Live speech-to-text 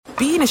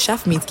being a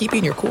chef means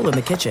keeping your cool in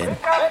the kitchen.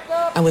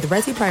 And with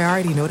Resi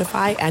Priority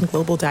Notify and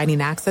Global Dining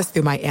Access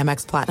through my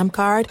Amex Platinum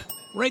card,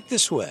 Right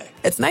this way.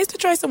 it's nice to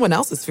try someone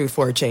else's food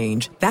for a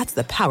change. That's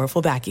the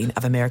powerful backing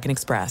of American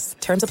Express.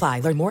 Terms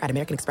apply. Learn more at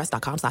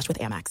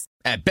americanexpress.com/withAmex.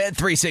 At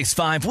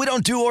Bet365, we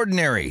don't do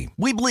ordinary.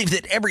 We believe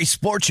that every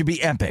sport should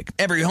be epic.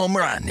 Every home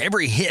run,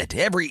 every hit,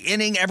 every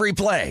inning, every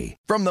play.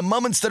 From the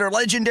moments that are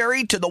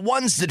legendary to the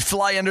ones that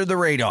fly under the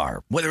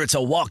radar. Whether it's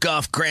a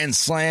walk-off grand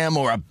slam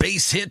or a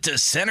base hit to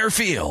center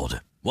field.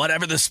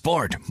 Whatever the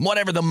sport,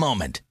 whatever the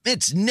moment,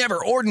 it's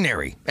never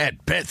ordinary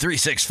at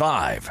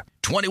Bet365.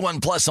 21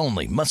 plus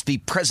only. Must be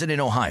present in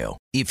Ohio.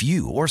 If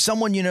you or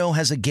someone you know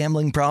has a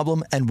gambling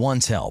problem and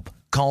wants help,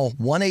 call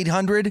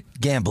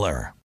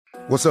 1-800-GAMBLER.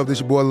 What's up, this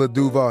your boy Lil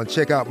Duval, and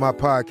check out my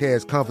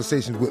podcast,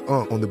 Conversations with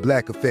Unc, on the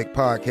Black Effect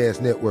Podcast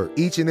Network.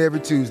 Each and every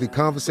Tuesday,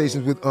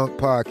 Conversations with Unc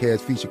podcast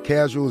feature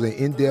casuals and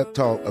in-depth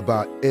talk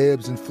about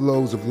ebbs and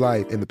flows of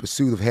life and the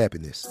pursuit of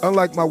happiness.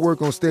 Unlike my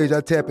work on stage,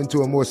 I tap into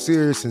a more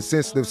serious and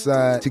sensitive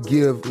side to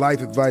give life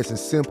advice and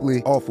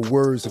simply offer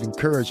words of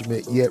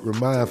encouragement, yet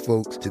remind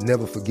folks to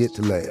never forget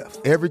to laugh.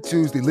 Every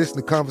Tuesday, listen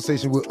to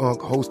Conversation with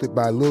Unc, hosted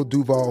by Lil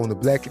Duval on the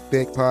Black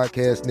Effect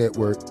Podcast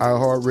Network,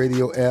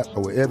 iHeartRadio app,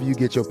 or wherever you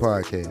get your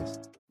podcasts.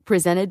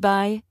 Presented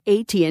by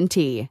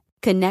AT&T.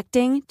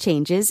 Connecting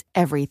changes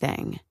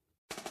everything.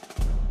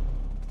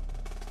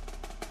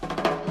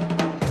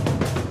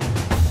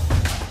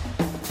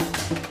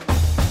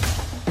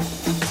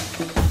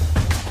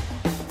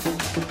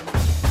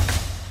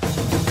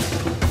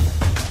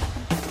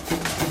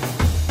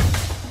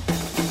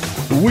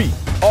 We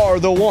are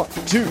the 1,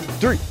 2,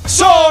 3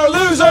 Sore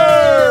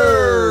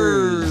Losers!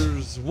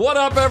 What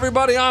up,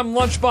 everybody? I'm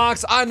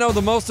Lunchbox. I know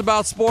the most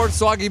about sports,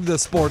 so I give you the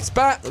sports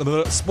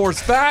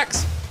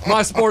facts,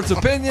 my sports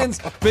opinions,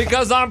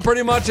 because I'm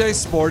pretty much a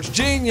sports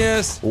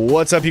genius.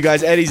 What's up, you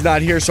guys? Eddie's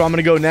not here, so I'm going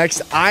to go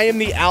next. I am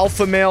the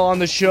alpha male on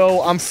the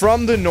show. I'm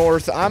from the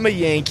North. I'm a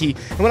Yankee.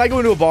 And when I go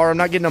into a bar, I'm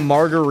not getting a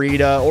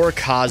margarita or a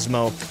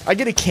Cosmo. I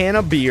get a can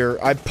of beer,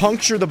 I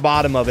puncture the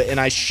bottom of it, and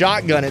I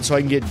shotgun it so I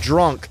can get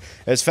drunk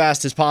as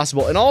fast as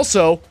possible. And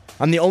also,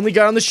 I'm the only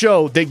guy on the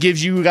show that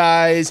gives you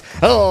guys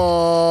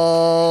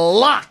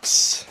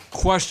locks.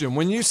 Question,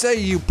 when you say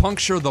you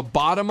puncture the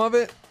bottom of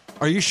it,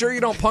 are you sure you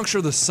don't puncture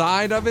the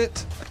side of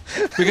it?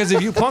 Because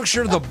if you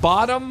puncture the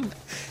bottom,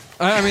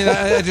 I mean,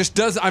 it just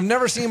does. I've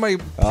never seen anybody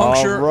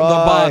puncture the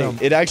bottom.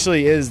 It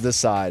actually is the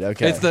side,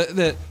 okay. It's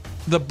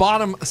the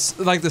bottom,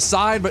 like the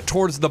side, but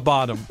towards the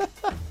bottom.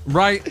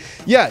 Right?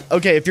 Yeah,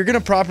 okay, if you're going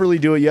to properly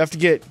do it, you have to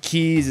get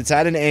keys, it's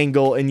at an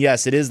angle, and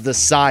yes, it is the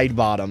side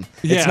bottom.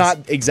 Yes. It's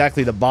not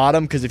exactly the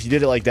bottom, because if you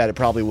did it like that, it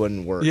probably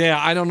wouldn't work. Yeah,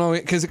 I don't know,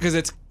 because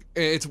it's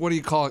what do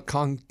you call it,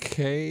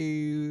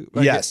 concave?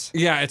 Yes.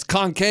 Yeah, it's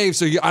concave,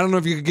 so I don't know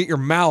if you could get your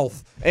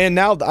mouth. And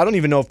now, I don't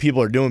even know if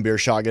people are doing beer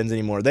shotguns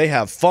anymore. They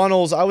have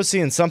funnels. I was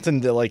seeing something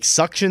that like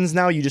suctions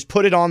now. You just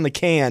put it on the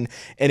can,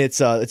 and it's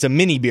a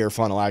mini beer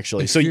funnel,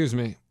 actually. Excuse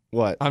me.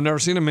 What? I've never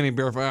seen a mini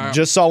beer funnel.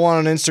 Just saw one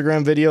on an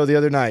Instagram video the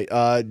other night.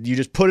 You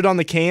just put it on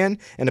the can,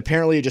 and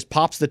apparently it just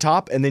pops the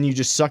top, and then you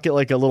just suck it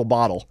like a little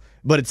bottle.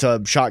 But it's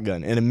a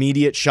shotgun, an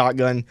immediate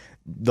shotgun.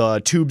 The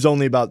tube's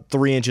only about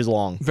 3 inches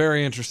long.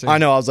 Very interesting. I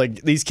know. I was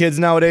like, these kids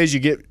nowadays, you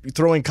get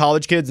throwing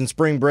college kids in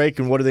spring break,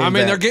 and what do they invent? I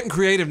mean, they're getting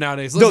creative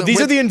nowadays. Listen, no,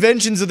 these are the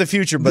inventions of the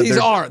future. But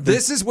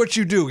This is what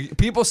you do.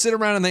 People sit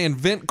around and they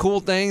invent cool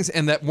things,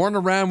 and that weren't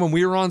around when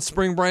we were on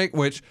spring break,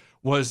 which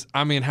was,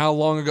 I mean, how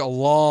long ago? A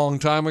long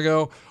time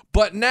ago.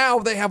 But now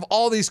they have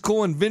all these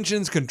cool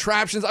inventions,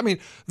 contraptions. I mean,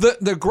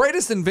 the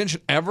greatest invention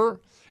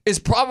ever is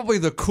probably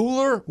the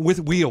cooler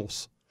with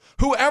wheels.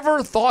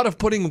 Whoever thought of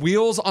putting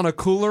wheels on a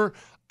cooler,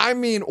 I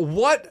mean,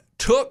 what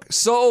took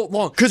so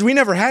long? Because we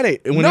never had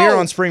it when we were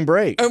on spring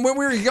break. And when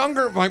we were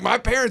younger, like my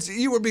parents,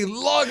 you would be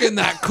lugging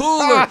that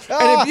cooler.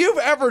 And if you've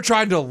ever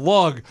tried to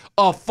lug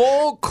a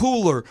full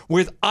cooler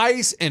with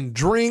ice and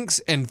drinks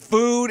and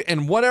food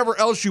and whatever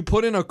else you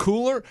put in a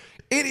cooler,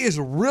 it is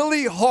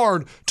really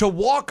hard to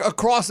walk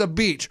across a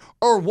beach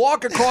or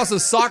walk across a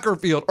soccer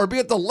field or be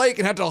at the lake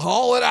and have to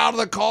haul it out of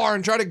the car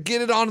and try to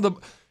get it onto the...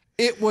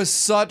 It was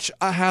such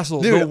a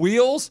hassle. Dude, the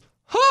wheels,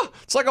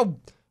 it's like a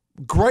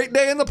great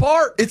day in the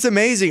park. It's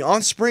amazing.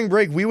 On spring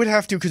break, we would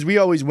have to, because we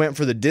always went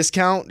for the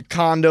discount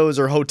condos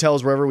or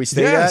hotels, wherever we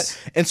stayed at.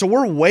 And so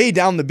we're way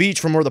down the beach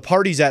from where the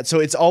party's at.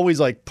 So it's always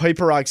like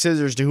paper, rock,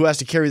 scissors to who has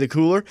to carry the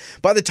cooler.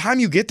 By the time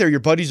you get there,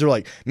 your buddies are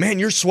like, man,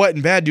 you're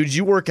sweating bad, dude. Did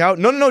you work out?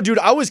 No, dude.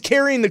 I was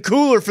carrying the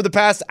cooler for the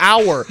past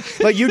hour.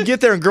 Like, you'd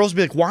get there and girls would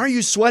be like, why are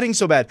you sweating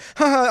so bad?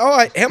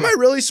 Am I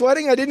really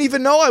sweating? I didn't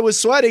even know I was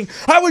sweating.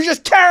 I was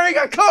just carrying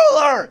a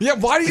cooler. Yeah,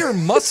 why are your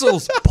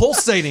muscles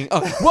pulsating?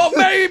 Well,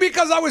 maybe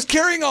because I was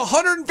carrying a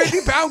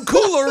 150-pound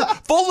cooler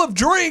full of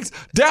drinks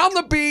down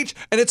the beach,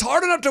 and it's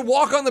hard enough to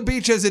walk on the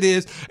beach as it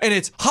is, and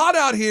it's hot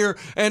out here,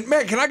 and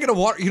man, can I get a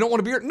water? You don't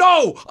want a beer?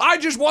 No, I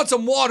just want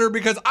some water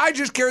because I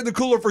just carried the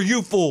cooler for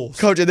you fools.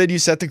 Coach, and then you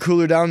set the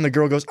cooler down, and the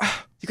girl goes,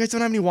 you guys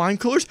don't have any wine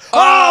coolers?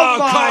 Oh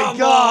my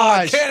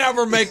gosh. Can't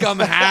ever make them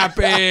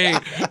happy.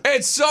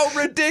 It's so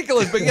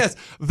ridiculous. But yes,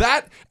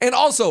 that, and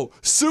also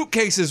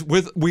suitcases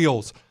with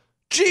wheels.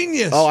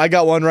 Genius. Oh, I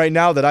got one right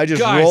now that I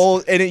just Guys.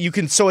 roll,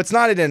 and so it's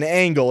not at an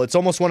angle. It's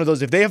almost one of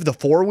those. If they have the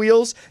 4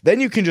 wheels,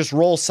 then you can just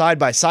roll side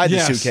by side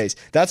Yes. the suitcase.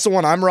 That's the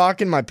one I'm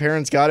rocking. My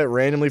parents got it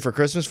randomly for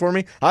Christmas for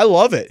me. I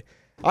love it.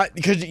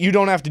 Because you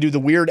don't have to do the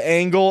weird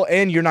angle,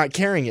 and you're not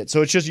carrying it.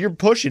 So it's just, you're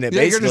pushing it,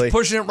 basically. You're just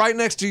pushing it right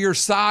next to your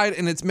side,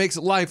 and it makes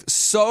life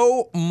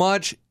so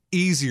much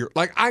easier.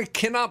 Like, I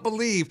cannot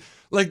believe,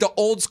 like, the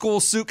old school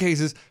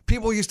suitcases,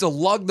 people used to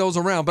lug those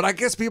around. But I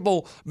guess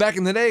people back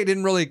in the day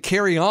didn't really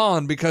carry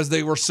on because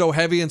they were so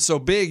heavy and so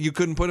big, you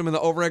couldn't put them in the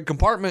overhead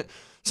compartment.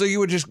 So you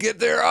would just get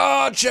there,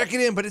 check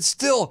it in, but it's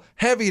still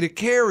heavy to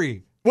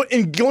carry. Well,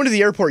 and going to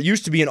the airport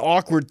used to be an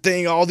awkward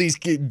thing, all these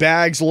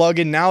bags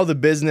lugging. Now the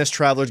business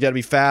travelers got to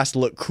be fast,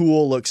 look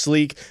cool, look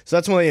sleek. So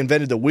that's when they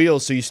invented the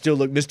wheels, so you still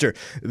look Mr.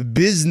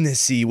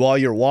 Businessy while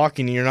you're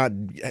walking, and you're not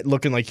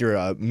looking like you're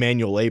a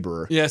manual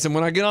laborer. Yes, and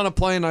when I get on a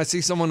plane and I see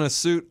someone in a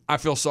suit, I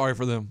feel sorry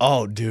for them.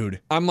 Oh, dude.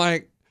 I'm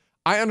like,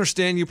 I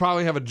understand you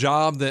probably have a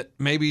job that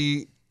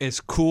maybe is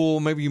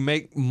cool, maybe you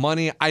make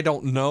money, I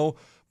don't know.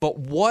 But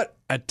what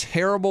a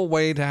terrible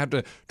way to have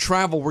to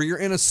travel where you're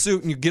in a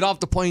suit and you get off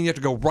the plane, you have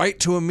to go right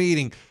to a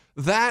meeting.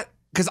 That,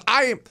 because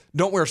I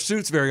don't wear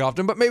suits very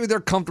often, but maybe they're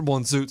comfortable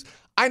in suits.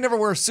 I never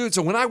wear a suit,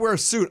 so when I wear a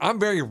suit, I'm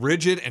very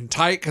rigid and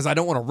tight because I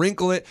don't want to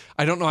wrinkle it.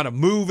 I don't know how to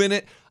move in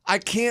it. I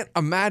can't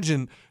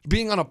imagine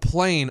being on a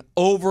plane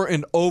over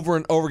and over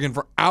and over again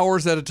for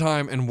hours at a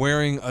time and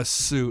wearing a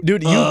suit.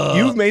 Dude,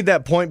 you've made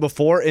that point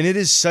before, and it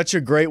is such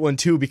a great one,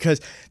 too,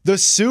 because the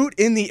suit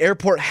in the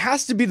airport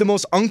has to be the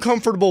most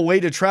uncomfortable way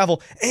to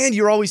travel, and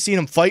you're always seeing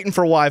them fighting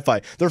for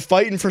Wi-Fi. They're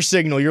fighting for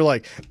signal. You're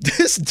like,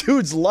 this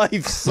dude's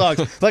life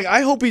sucks. Like,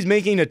 I hope he's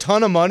making a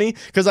ton of money,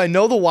 because I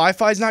know the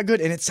Wi-Fi's not good,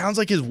 and it sounds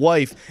like his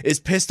wife is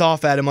pissed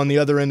off at him on the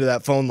other end of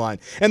that phone line.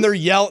 And they're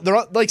yelling.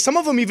 They're like, some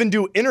of them even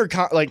do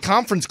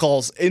conference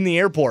calls in the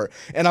airport,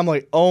 and I'm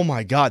like, oh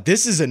my God,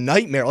 this is a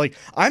nightmare. Like,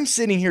 I'm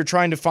sitting here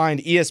trying to find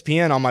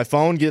ESPN on my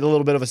phone, get a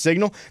little bit of a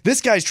signal.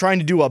 This guy's trying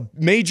to do a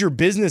major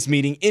business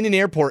meeting in an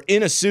airport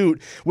in a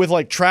suit with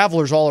like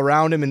travelers all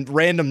around him and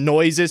random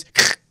noises.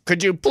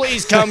 Could you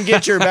please come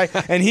get your bag?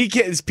 And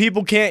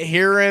people can't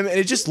hear him, and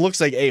it just looks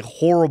like a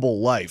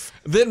horrible life.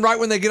 Then right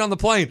when they get on the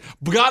plane,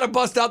 gotta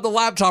bust out the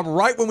laptop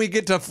right when we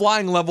get to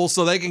flying level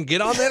so they can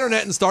get on the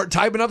internet and start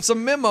typing up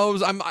some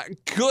memos.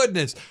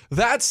 Goodness,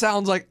 that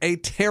sounds like a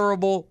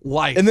terrible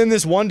life. And then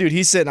this one dude,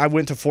 I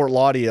went to Fort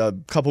Lauderdale a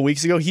couple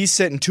weeks ago. He's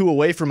sitting 2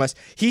 away from us.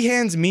 He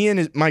hands me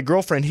and my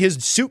girlfriend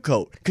his suit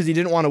coat because he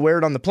didn't want to wear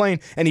it on the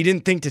plane, and he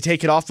didn't think to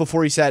take it off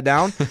before he sat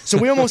down. So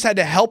we almost had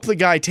to help the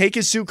guy take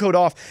his suit coat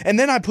off, and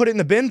then I put it in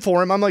the bin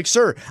for him. I'm like,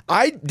 sir,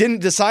 I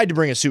didn't decide to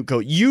bring a suit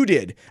coat. You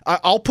did.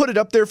 I'll put it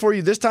up there for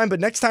you this time, but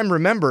next time,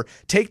 remember,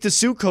 take the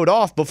suit coat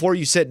off before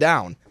you sit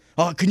down.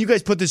 Oh, can you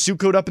guys put this suit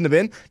coat up in the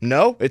bin?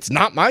 No, it's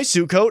not my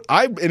suit coat.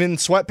 I am in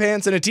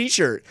sweatpants and a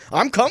t-shirt.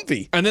 I'm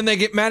comfy. And then they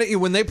get mad at you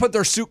when they put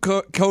their suit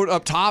coat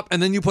up top,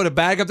 and then you put a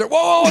bag up there.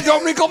 Whoa,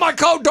 don't wrinkle my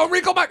coat. Don't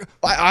wrinkle my...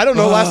 I don't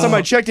know. Last time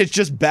I checked, it's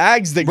just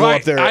bags that go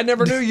up there. I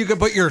never knew you could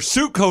put your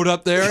suit coat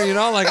up there, you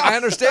know? Like, I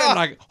understand.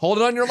 Like, hold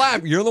it on your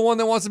lap. You're the one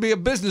that wants to be a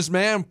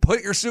businessman.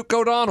 Put your suit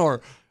coat on,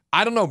 or...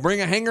 I don't know,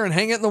 bring a hanger and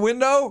hang it in the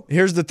window?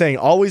 Here's the thing.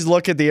 Always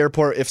look at the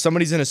airport. If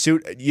somebody's in a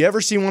suit, you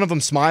ever see one of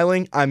them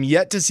smiling? I'm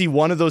yet to see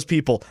one of those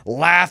people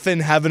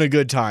laughing, having a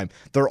good time.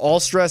 They're all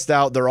stressed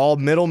out. They're all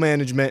middle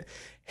management,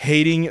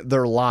 hating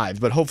their lives.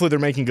 But hopefully they're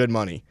making good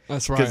money.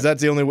 That's right. Because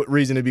that's the only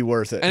reason to be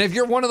worth it. And if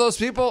you're one of those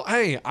people,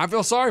 hey, I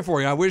feel sorry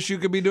for you. I wish you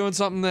could be doing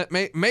something that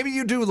maybe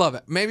you do love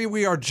it. Maybe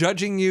we are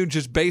judging you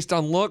just based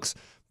on looks,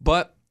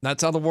 but...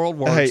 that's how the world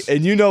works. Hey,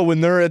 and you know when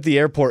they're at the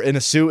airport in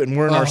a suit and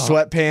we're in our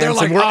sweatpants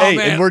like,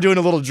 and we're doing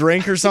a little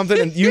drink or something,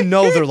 and you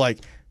know they're like,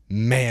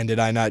 man, did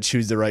I not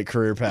choose the right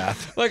career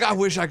path? Like, I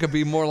wish I could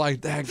be more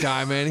like that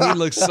guy, man. He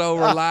looks so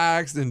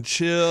relaxed and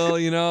chill,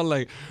 you know?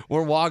 Like,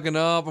 we're walking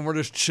up and we're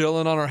just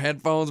chilling on our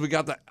headphones. We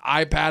got the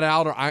iPad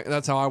out,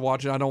 that's how I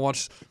watch it. I don't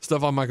watch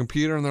stuff on my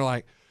computer, and they're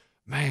like,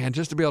 man,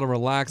 just to be able to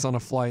relax on a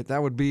flight,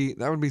 that would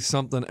be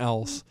something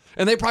else.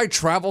 And they probably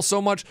travel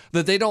so much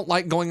that they don't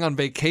like going on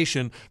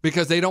vacation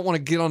because they don't want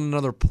to get on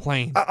another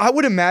plane. I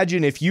would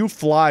imagine if you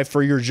fly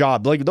for your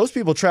job, like those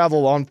people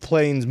travel on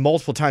planes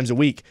multiple times a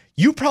week,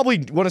 you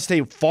probably want to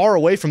stay far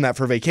away from that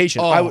for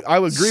vacation. I would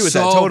agree with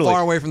that totally. So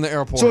far away from the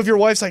airport. So if your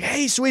wife's like,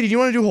 hey, sweetie, do you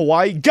want to do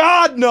Hawaii?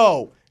 God,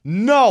 no.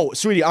 No,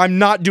 sweetie, I'm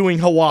not doing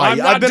Hawaii. I'm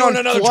not doing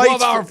another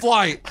 12-hour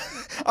flight.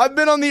 I've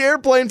been on the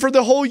airplane for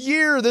the whole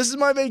year. This is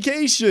my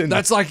vacation.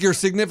 That's like your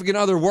significant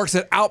other works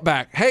at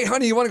Outback. Hey,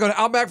 honey, you want to go to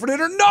Outback for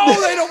dinner? No,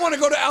 they don't want to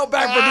go to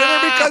Outback for dinner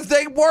because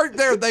they work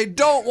there. They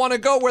don't want to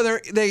go where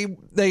they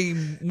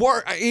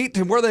work, eat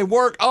and where they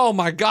work. Oh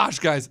my gosh,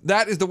 guys,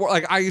 that is the work.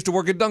 Like, I used to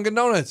work at Dunkin'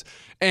 Donuts.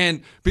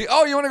 And you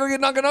want to go get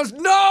Dunkin' Donuts?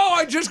 No,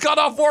 I just got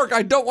off work.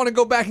 I don't want to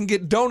go back and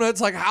get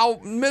donuts. Like, how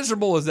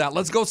miserable is that?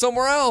 Let's go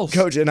somewhere else.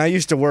 Coach, and I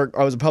used to work,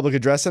 I was a public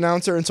address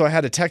announcer, and so I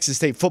had a Texas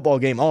State football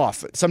game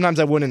off. Sometimes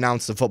I wouldn't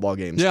announce the football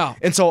games. Yeah.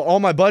 And so all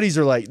my buddies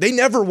are like, they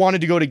never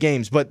wanted to go to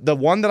games, but the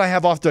one that I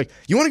have off, they're like,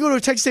 you want to go to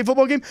a Texas State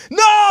football game?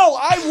 No,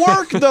 I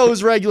work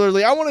those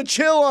regularly. I want to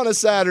chill on a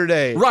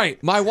Saturday.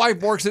 Right. My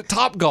wife works at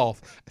Top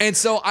Golf. And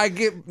so I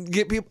get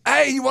people,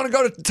 hey, you want to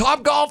go to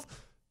Top Golf?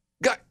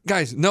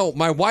 Guys, no,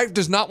 my wife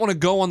does not want to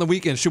go on the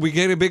weekend. Should we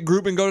get a big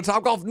group and go to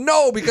Top Golf?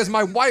 No, because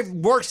my wife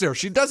works there.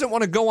 She doesn't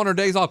want to go on her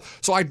days off.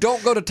 So I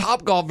don't go to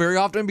Top Golf very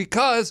often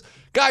because,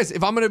 guys,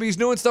 if I'm going to be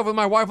doing stuff with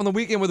my wife on the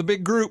weekend with a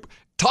big group,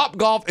 Top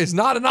Golf is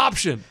not an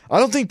option. I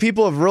don't think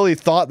people have really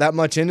thought that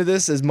much into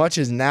this as much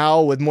as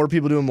now with more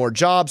people doing more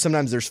jobs.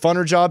 Sometimes there's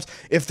funner jobs.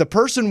 If the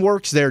person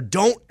works there,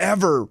 don't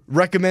ever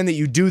recommend that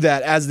you do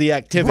that as the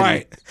activity.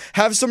 Right.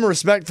 Have some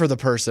respect for the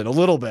person, a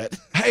little bit.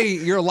 Hey,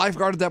 you're a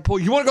lifeguard at that pool.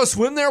 You want to go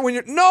swim there when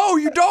you're... No,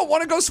 you don't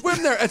want to go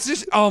swim there. It's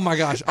just... Oh, my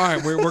gosh. All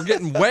right, we're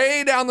getting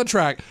way down the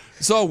track.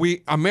 So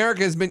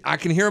America has been... I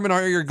can hear them in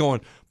our ear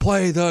going,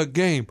 play the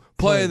game.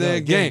 Play the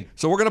game.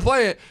 So we're going to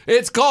play it.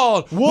 It's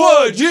called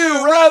Would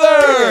You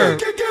Rather?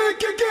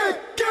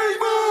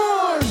 Game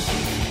on!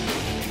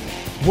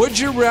 Would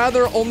you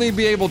rather only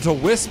be able to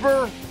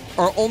whisper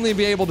or only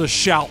be able to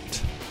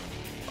shout?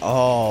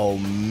 Oh,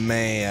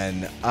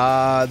 man.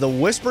 The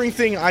whispering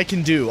thing I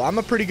can do. I'm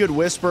a pretty good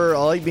whisperer. I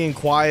like being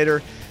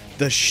quieter.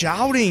 The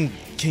shouting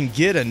can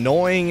get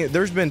annoying.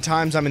 There's been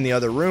times I'm in the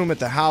other room at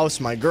the house,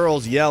 my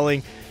girl's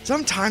yelling.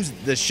 Sometimes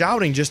the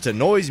shouting just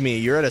annoys me.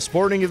 You're at a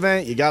sporting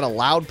event, you got a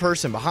loud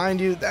person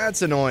behind you.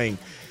 That's annoying.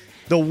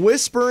 The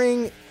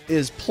whispering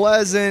is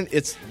pleasant.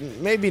 It's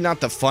maybe not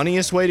the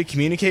funniest way to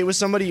communicate with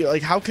somebody.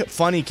 Like, how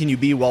funny can you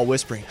be while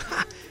whispering?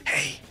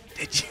 Hey,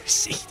 did you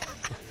see that?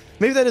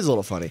 Maybe that is a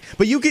little funny.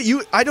 But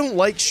I don't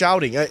like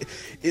shouting.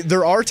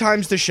 There are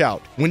times to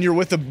shout. When you're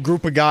with a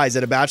group of guys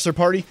at a bachelor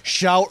party,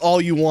 shout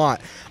all you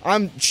want.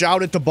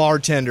 Shout at the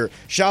bartender,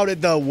 shout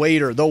at the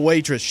waiter, the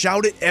waitress,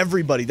 shout at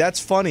everybody. That's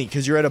funny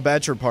because you're at a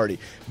bachelor party.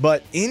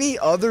 But any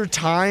other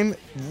time,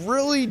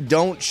 really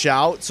don't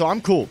shout. So I'm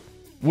cool.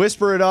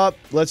 Whisper it up.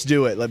 Let's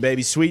do it. Like,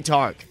 baby, sweet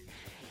talk.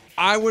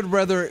 I would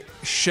rather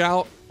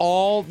shout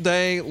all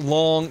day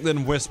long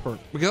than whisper.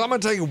 Because I'm going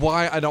to tell you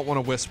why I don't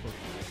want to whisper.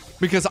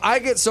 Because I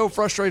get so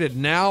frustrated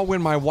now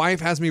when my wife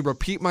has me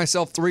repeat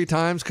myself 3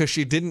 times because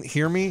she didn't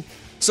hear me.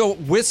 So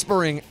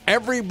whispering,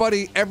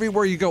 everybody,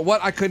 everywhere you go,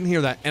 what? I couldn't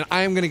hear that. And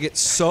I am going to get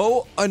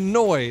so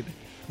annoyed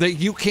that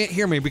you can't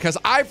hear me because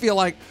I feel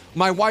like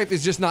my wife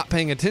is just not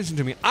paying attention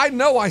to me. I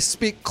know I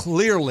speak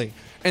clearly.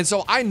 And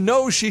so I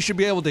know she should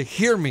be able to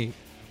hear me.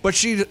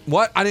 But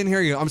what? I didn't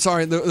hear you. I'm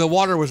sorry. The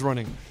water was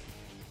running.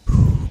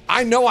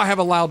 I know I have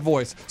a loud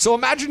voice. So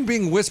imagine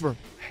being whispered.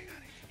 Hey,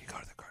 honey, can you go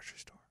to the grocery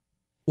store?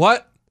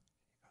 What?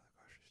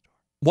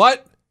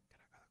 What?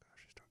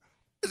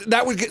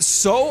 That would get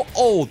so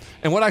old.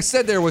 And what I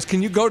said there was,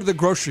 can you go to the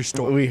grocery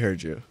store? We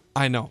heard you.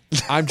 I know.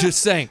 I'm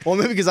just saying. Well,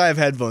 maybe because I have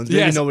headphones. Maybe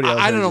yes, nobody else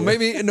I don't know. you.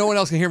 Maybe no one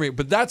else can hear me.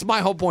 But that's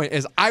my whole point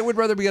is I would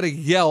rather be able to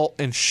yell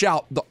and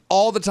shout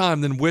all the time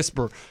than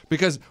whisper.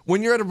 Because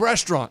when you're at a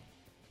restaurant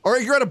or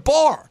you're at a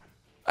bar,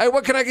 hey,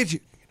 what can I get you?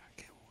 Can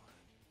I get one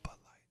Bud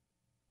Light?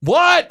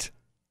 What?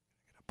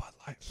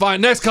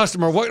 Fine, next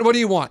customer, what do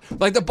you want?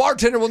 Like, the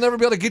bartender will never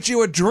be able to get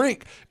you a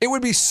drink. It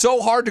would be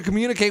so hard to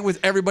communicate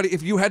with everybody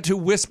if you had to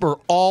whisper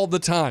all the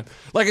time.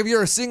 Like, if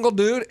you're a single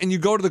dude and you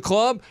go to the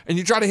club and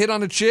you try to hit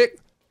on a chick,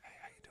 hey,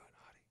 how you doing,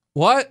 hottie?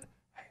 What?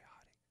 Hey,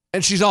 hottie.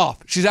 And she's off.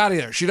 She's out of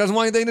there. She doesn't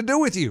want anything to do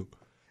with you.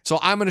 So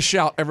I'm going to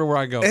shout everywhere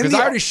I go. Because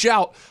I already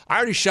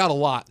shout a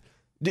lot.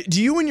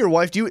 Do you and your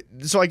wife,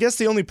 so I guess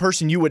the only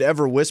person you would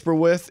ever whisper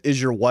with is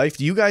your wife.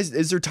 Do you guys,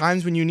 is there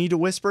times when you need to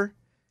whisper?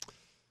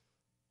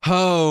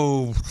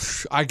 Oh,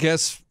 I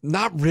guess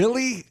not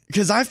really.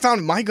 Because I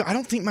found I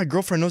don't think my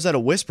girlfriend knows how to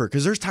whisper.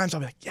 Because there's times I'll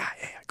be like, yeah,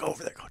 go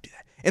over there, go do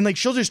that. And like,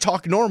 she'll just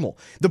talk normal.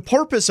 The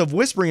purpose of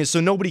whispering is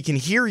so nobody can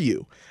hear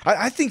you.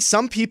 I think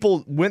some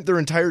people went their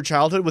entire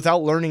childhood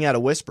without learning how to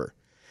whisper.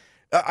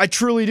 I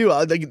truly do.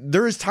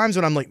 There is times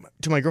when I'm like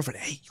to my girlfriend,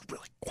 hey, you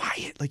really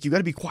quiet. Like, you got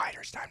to be quieter.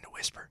 It's time to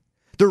whisper.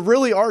 There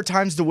really are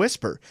times to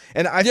whisper.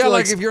 And I feel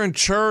like if you're in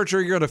church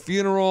or you're at a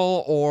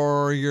funeral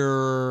or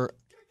you're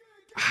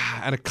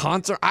at a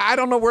concert, I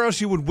don't know where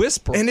else you would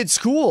whisper. And at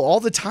school, all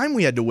the time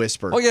we had to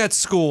whisper. Oh, yeah, at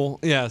school,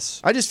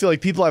 yes. I just feel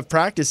like people have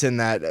practice in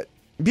that.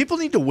 People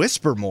need to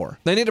whisper more.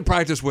 They need to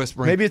practice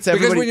whispering. Maybe it's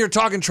everybody. Because when you're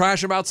talking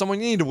trash about someone,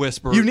 you need to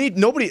whisper.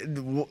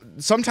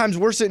 Sometimes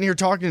we're sitting here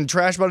talking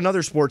trash about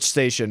another sports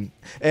station,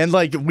 and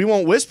like, we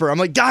won't whisper. I'm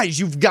like, guys,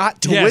 you've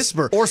got to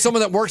whisper. Or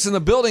someone that works in the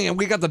building, and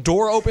we got the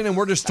door open, and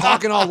we're just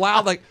talking all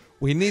loud, like,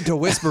 we need to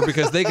whisper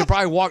because they could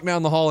probably walk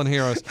down the hall and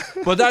hear us.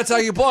 But that's how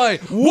you play.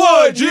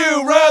 Would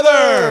you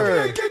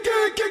rather?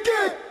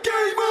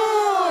 Game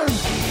on!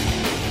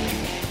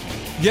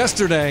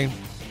 Yesterday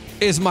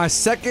is my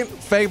second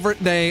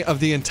favorite day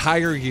of the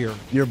entire year.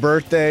 Your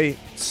birthday,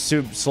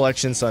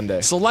 Selection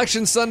Sunday.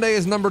 Selection Sunday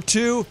is number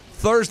 2.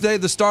 Thursday,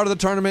 the start of the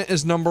tournament,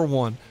 is number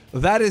 1.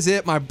 That is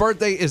it. My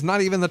birthday is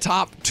not even the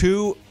top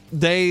 2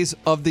 days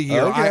of the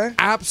year. Okay. I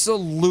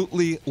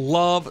absolutely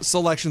love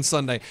Selection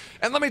Sunday.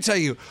 And let me tell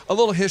you a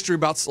little history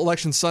about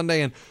Selection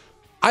Sunday. And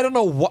I don't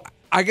know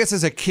I guess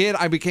as a kid,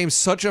 I became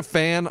such a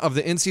fan of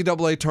the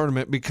NCAA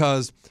tournament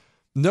because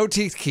No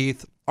Teeth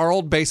Keith, our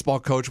old baseball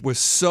coach, was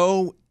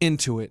so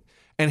into it.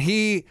 And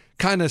he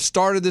kind of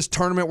started this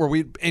tournament where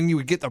you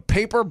would get the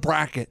paper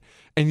bracket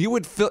and you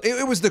would fill,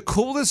 it was the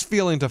coolest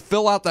feeling to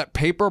fill out that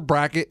paper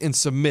bracket and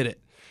submit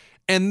it.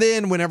 And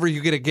then whenever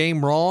you get a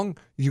game wrong,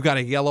 you got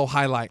a yellow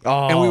highlight.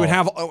 Oh.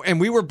 And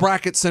we were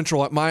bracket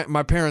central at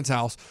my parents'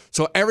 house.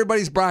 So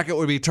everybody's bracket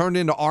would be turned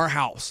into our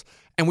house.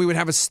 And we would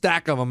have a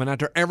stack of them. And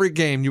after every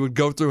game, you would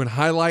go through and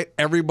highlight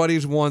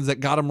everybody's ones that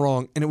got them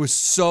wrong. And it was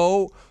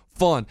so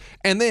fun.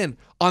 And then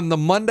on the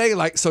Monday,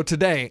 so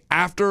today,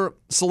 after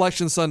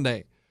Selection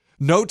Sunday,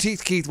 No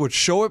Teeth Keith would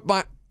show up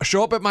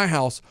at my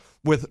house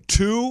with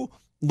 2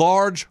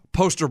 large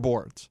poster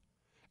boards.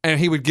 And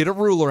he would get a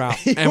ruler out.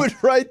 He would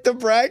write the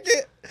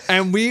bracket?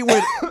 And we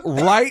would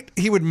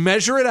he would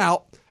measure it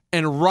out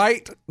and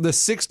write the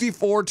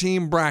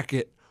 64-team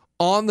bracket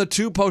on the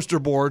 2 poster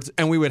boards,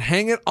 and we would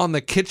hang it on the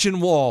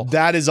kitchen wall.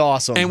 That is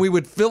awesome. And we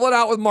would fill it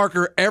out with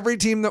marker every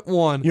team that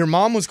won. Your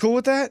mom was cool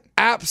with that?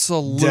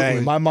 Absolutely.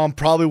 Dang, my mom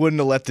probably wouldn't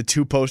have let the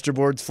 2 poster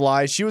boards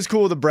fly. She was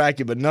cool with the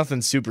bracket, but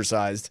nothing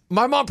supersized.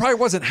 My mom probably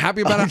wasn't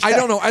happy about it. I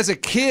don't know. As a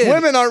kid,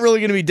 women aren't really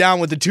going to be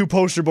down with the 2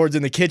 poster boards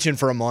in the kitchen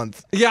for a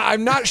month. Yeah,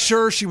 I'm not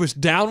sure she was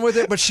down with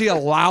it, but she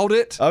allowed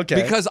it.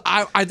 Okay. Because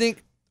I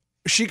think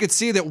she could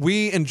see that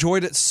we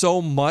enjoyed it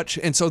so much.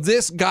 And so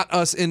this got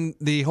us in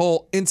the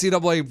whole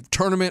NCAA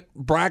tournament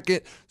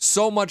bracket.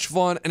 So much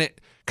fun. And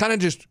it kind of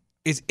just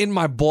is in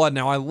my blood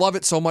now. I love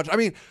it so much. I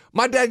mean,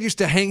 my dad used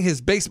to hang his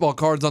baseball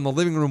cards on the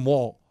living room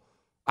wall.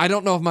 I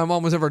don't know if my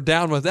mom was ever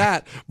down with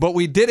that, but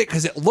we did it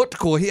because it looked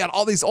cool. He had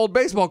all these old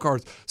baseball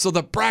cards. So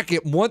the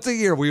bracket, once a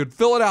year, we would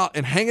fill it out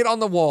and hang it on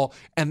the wall.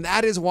 And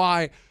that is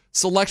why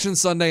Selection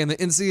Sunday and the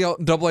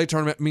NCAA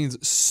tournament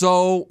means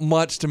so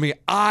much to me.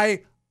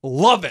 I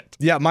love it.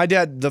 Yeah, my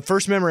dad, the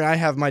first memory I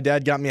have, my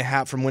dad got me a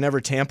hat from whenever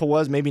Tampa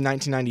was, maybe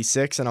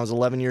 1996, and I was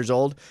 11 years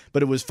old,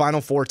 but it was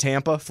Final Four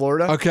Tampa,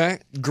 Florida. Okay.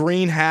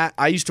 Green hat.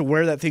 I used to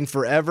wear that thing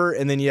forever,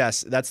 and then,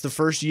 yes, that's the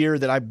first year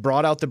that I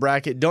brought out the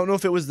bracket. Don't know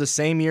if it was the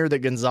same year that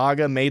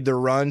Gonzaga made their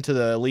run to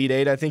the Elite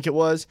Eight, I think it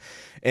was.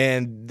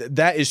 And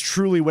that is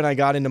truly when I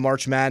got into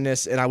March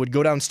Madness, and I would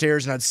go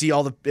downstairs and I'd see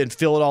and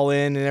fill it all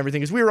in and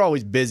everything, because we were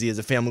always busy as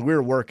a family. We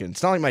were working.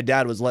 It's not like my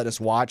dad was letting us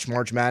watch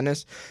March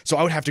Madness, so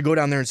I would have to go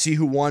down there and see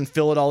who won,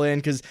 fill it all in,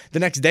 because the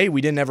next day we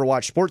didn't ever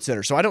watch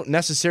SportsCenter, so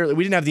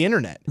we didn't have the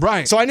internet.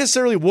 Right. So I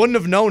necessarily wouldn't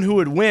have known who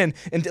would win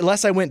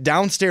unless I went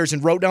downstairs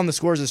and wrote down the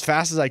scores as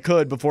fast as I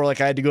could before I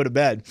had to go to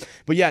bed.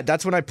 But yeah,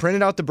 that's when I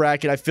printed out the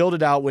bracket. I filled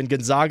it out when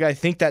Gonzaga, I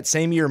think that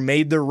same year,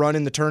 made their run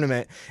in the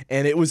tournament,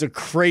 and it was a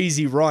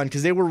crazy run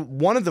because they were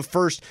one of the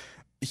first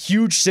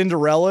huge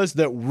Cinderellas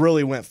that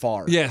really went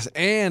far. Yes,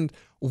 and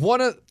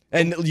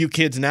you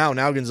kids now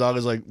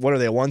Gonzaga's like, what are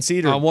they, a 1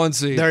 seed? A 1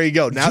 seed. There you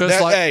go. Now,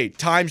 hey,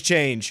 times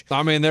change.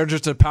 I mean, they're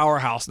just a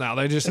powerhouse now.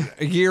 They just,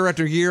 year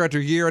after year after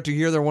year after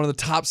year, they're one of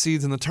the top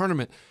seeds in the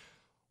tournament.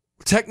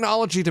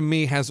 Technology, to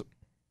me, has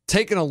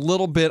taken a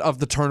little bit of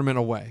the tournament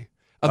away.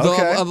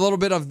 A little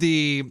bit of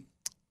the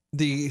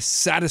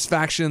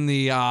satisfaction,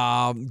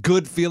 the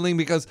good feeling,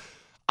 because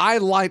I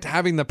liked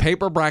having the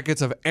paper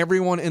brackets of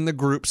everyone in the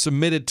group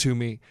submitted to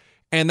me.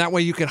 And that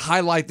way you could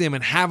highlight them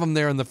and have them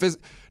there in the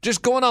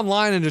just going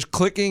online and just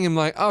clicking and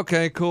like,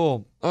 okay,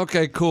 cool.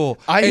 Okay, cool.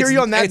 I hear you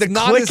on that. The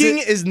clicking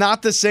is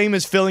not the same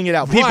as filling it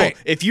out. Right.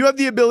 People, if you have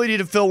the ability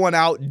to fill one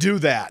out, do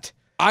that.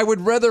 I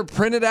would rather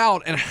print it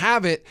out and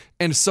have it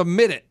and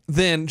submit it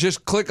than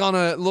just click on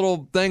a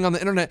little thing on the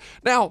internet.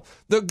 Now,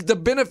 the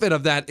benefit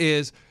of that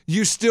is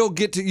you still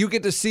get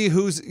to see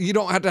you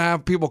don't have to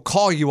have people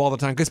call you all the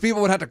time, because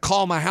people would have to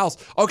call my house.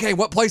 Okay,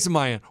 what place am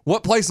I in?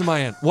 What place am I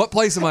in? What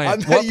place am I in? I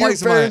bet your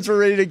parents were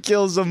ready to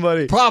kill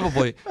somebody.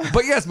 Probably.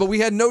 But we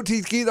had No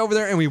Teeth Keith over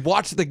there and we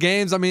watched the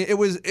games. I mean, it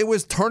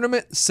was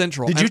tournament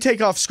central. Did you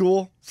take off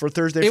school for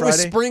Thursday, Friday? It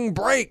was spring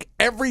break.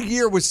 Every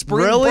year was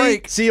spring break.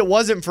 Really? See, it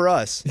wasn't for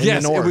us.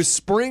 Yes, it was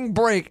spring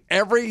break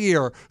every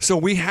year. So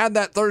we had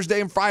that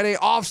Thursday and Friday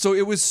off. So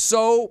it was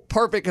so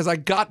perfect because I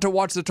got to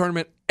watch the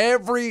tournament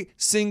every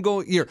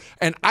single year.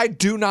 And I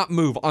do not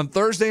move. On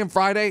Thursday and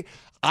Friday,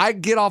 I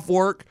get off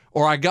work,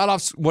 or I got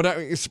off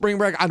whatever spring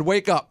break. I'd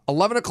wake up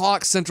 11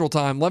 o'clock Central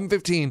Time,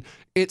 11:15,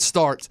 it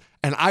starts.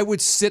 And I would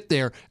sit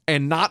there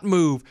and not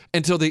move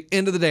until the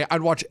end of the day.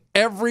 I'd watch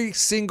every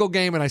single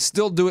game, and I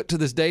still do it to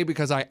this day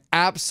because I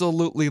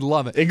absolutely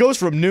love it. It goes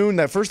from noon,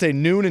 that first day,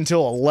 noon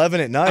until 11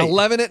 at night.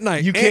 11 at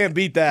night. You can't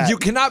beat that. You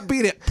cannot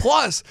beat it.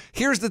 Plus,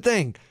 here's the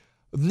thing.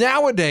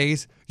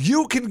 Nowadays,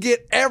 you can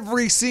get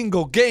every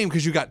single game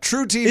because you got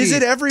True TV. Is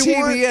it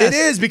everyone? TBS. It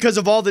is, because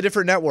of all the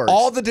different networks.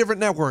 All the different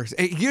networks.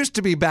 It used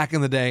to be back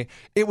in the day,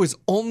 it was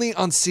only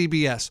on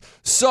CBS.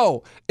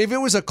 So if it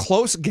was a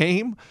close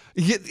game,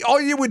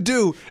 all you would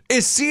do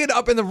is see it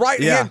up in the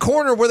right-hand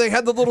corner where they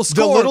had the little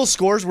score. The little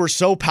scores were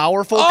so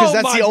powerful because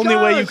that's the only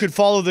way you could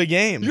follow the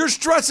game. You're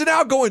stressing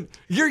out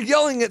you're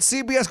yelling at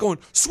CBS going,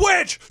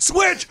 switch,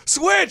 switch,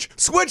 switch,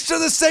 switch to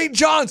the St.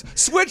 John's,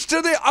 switch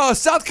to the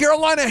South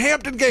Carolina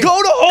Hampton game.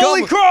 Go to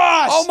Holy Cross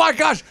Cross! Oh my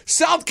gosh.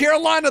 South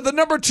Carolina, the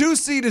number 2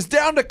 seed, is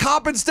down to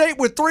Coppin State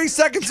with 3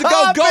 seconds to go.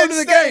 Coppin Go to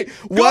the State. game.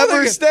 Go to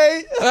Weber the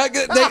State.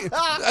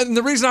 And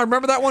the reason I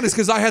remember that one is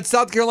because I had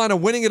South Carolina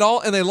winning it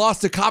all, and they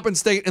lost to Coppin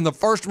State in the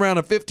first round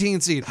of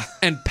 15 seed.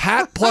 And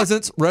Pat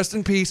Pleasance, rest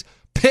in peace,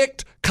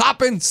 picked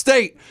Coppin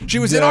State. She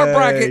was in our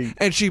bracket,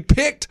 and she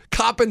picked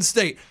Coppin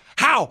State.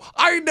 How?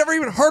 I had never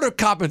even heard of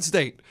Coppin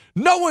State.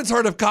 No one's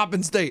heard of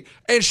Coppin State.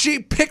 And she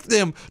picked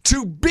them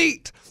to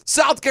beat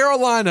South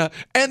Carolina,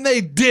 and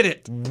they did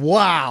it.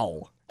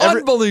 Wow.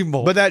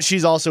 Unbelievable. But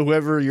she's also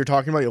whoever you're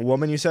talking about, a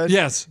woman you said?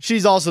 Yes.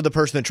 She's also the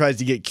person that tries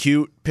to get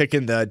cute,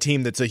 picking the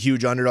team that's a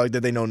huge underdog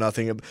that they know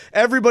nothing about.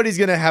 Everybody's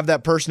going to have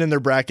that person in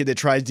their bracket that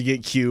tries to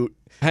get cute.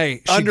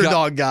 Hey,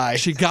 underdog guy.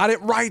 She got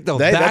it right, though.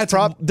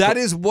 That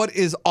is what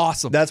is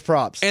awesome. That's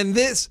props. And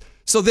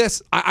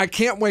I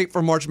can't wait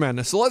for March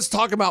Madness. So let's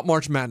talk about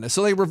March Madness.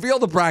 So they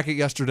revealed the bracket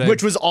yesterday.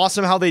 Which was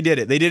awesome how they did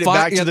it. They did it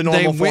back to the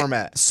normal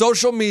format.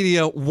 Social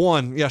media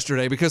won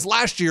yesterday because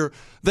last year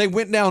they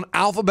went down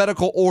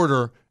alphabetical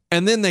order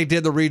and then they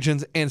did the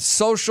regions, and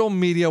social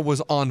media was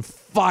on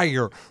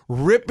fire,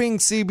 ripping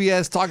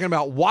CBS, talking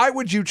about why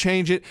would you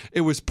change it?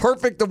 It was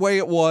perfect the way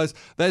it was.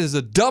 That is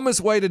the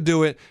dumbest way to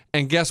do it.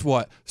 And guess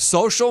what?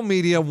 Social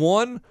media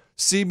won,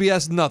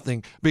 CBS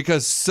nothing,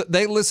 because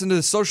they listened to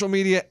the social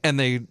media and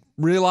they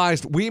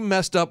realized we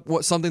messed up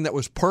something that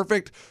was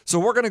perfect, so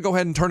we're going to go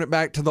ahead and turn it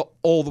back to the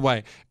old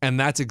way, and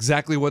that's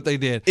exactly what they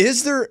did.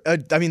 Is there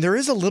there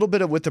is a little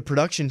bit of with the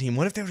production team.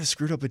 What if they would have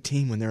screwed up a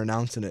team when they're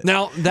announcing it?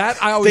 Now,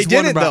 that I always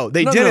wonder about.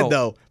 They did it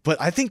though. But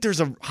I think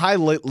there's a high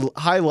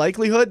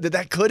likelihood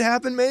that could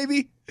happen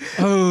maybe.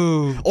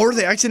 Oh. Or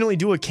they accidentally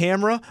do a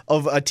camera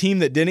of a team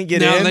that didn't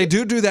get in. Now, they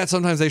do that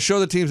sometimes. They show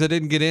the teams that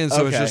didn't get in,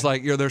 so it's just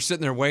like they're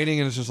sitting there waiting,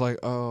 and it's just like,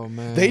 oh,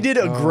 man. They did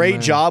a great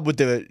job with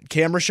the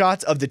camera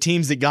shots of the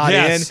teams that got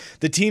in.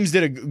 The teams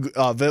did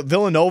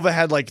Villanova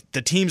had like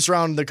the team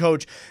surrounding the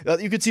coach.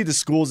 You could see the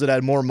schools that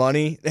had more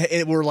money.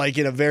 It were like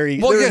in a very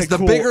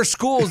the bigger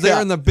schools,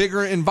 they're in the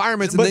bigger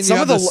environments. But and then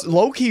some of the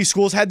low-key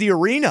schools had the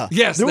arena.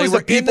 Yes, there they was were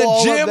the people in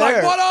the gym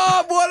like, what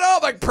up?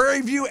 Like Prairie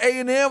View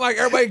A&M, like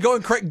everybody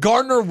going crazy.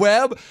 Gardner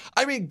Webb.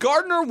 I mean,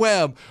 Gardner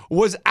Webb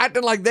was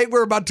acting like they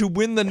were about to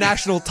win the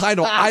national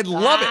title. I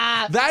love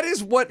it. That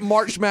is what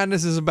March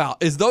Madness is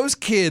about, is those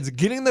kids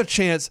getting the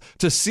chance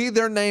to see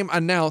their name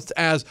announced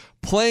as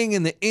playing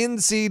in the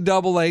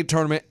NCAA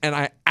tournament, and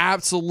I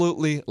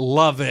absolutely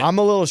love it. I'm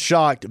a little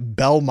shocked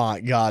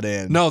Belmont got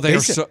in. No, they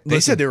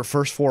said they were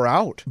first 4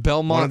 out.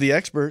 Belmont, one of the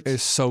experts,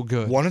 is so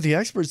good. One of the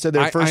experts said they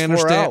were first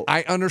 4 out.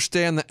 I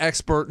understand the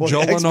expert, well,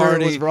 Joe the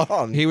Lenardi. was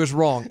wrong. He was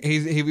wrong.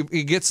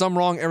 He gets some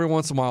wrong every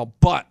once in a while,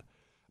 but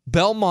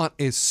Belmont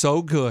is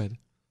so good.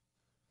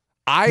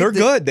 They're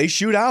good. They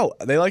shoot out.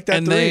 They like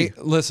that three.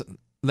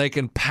 They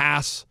can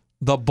pass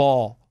the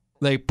ball.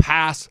 They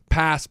pass,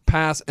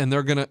 and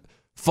they're going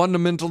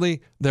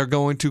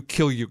to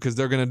kill you because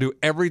they're going to do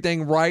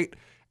everything right.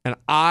 And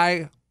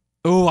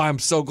I'm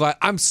so glad.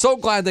 I'm so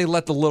glad they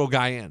let the little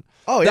guy in.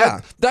 Oh,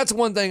 yeah. That's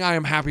one thing I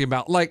am happy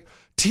about. Like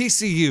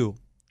TCU,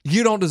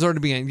 you don't deserve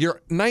to be in.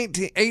 You're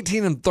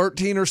 18 and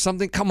 13 or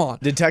something. Come on.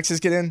 Did Texas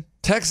get in?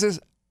 Texas,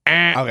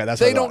 okay, that's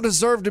they don't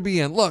deserve to be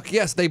in. Look,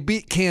 yes, they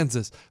beat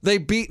Kansas. They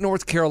beat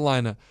North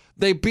Carolina.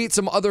 They beat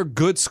some other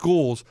good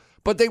schools,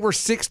 but they were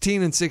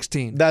 16 and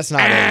 16. That's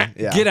not it.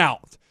 Yeah. Get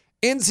out.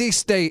 NC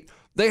State,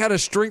 they had a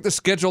strength of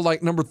schedule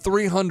like number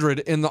 300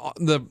 in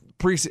the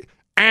preseason.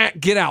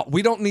 Get out.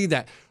 We don't need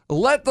that.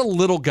 Let the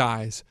little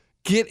guys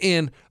get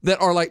in that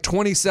are like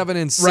 27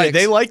 and 6. Right,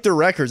 they like their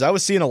records. I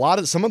was seeing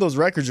some of those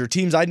records are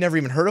teams I'd never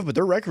even heard of, but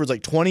their record was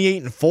like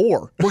 28 and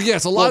 4. Well,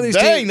 yes, a lot of these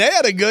teams, they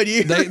had a good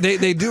year.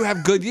 They do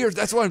have good years.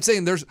 That's what I'm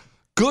saying. There's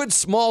good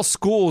small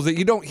schools that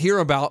you don't hear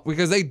about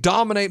because they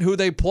dominate who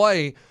they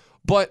play,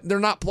 but they're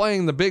not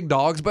playing the big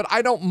dogs. But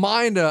I don't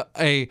mind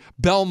a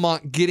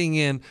Belmont getting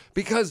in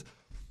because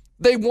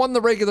they won the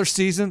regular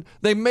season.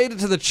 They made it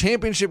to the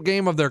championship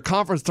game of their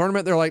conference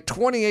tournament. They're like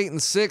 28 and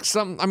 6.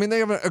 Something. I mean, they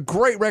have a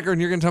great record,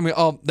 and you're going to tell me,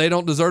 oh, they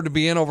don't deserve to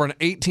be in over an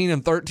 18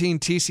 and 13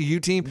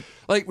 TCU team.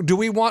 Like, do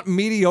we want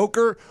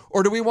mediocre,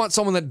 or do we want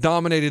someone that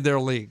dominated their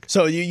league?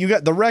 So you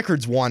got the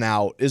records won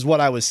out, is what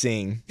I was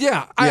seeing.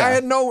 Yeah,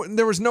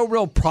 there was no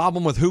real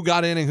problem with who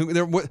got in and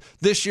who.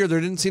 This year,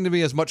 there didn't seem to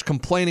be as much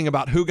complaining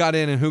about who got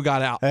in and who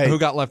got out, who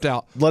got left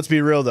out. Let's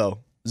be real though.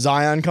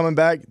 Zion coming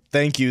back,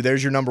 thank you.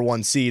 There's your number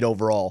 1 seed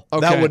overall.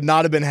 Okay. That would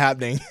not have been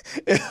happening.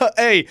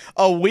 Hey,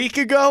 a week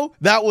ago,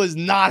 that was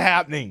not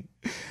happening.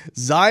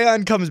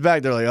 Zion comes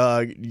back. They're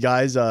like,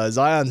 guys,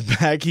 Zion's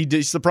back.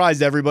 He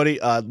surprised everybody.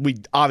 We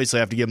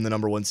obviously have to give him the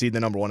number 1 seed, the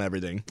number 1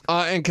 everything.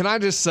 And can I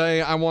just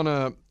say, I want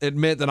to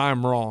admit that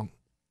I'm wrong.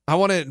 I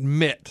want to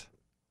admit.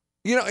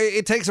 You know,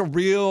 it takes a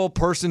real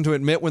person to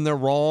admit when they're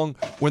wrong,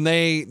 when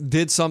they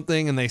did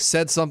something and they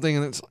said something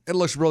and it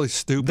looks really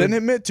stupid. Then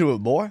admit to it,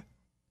 boy.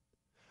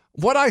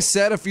 What I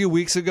said a few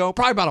weeks ago,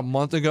 probably about a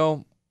month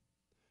ago,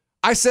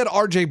 I said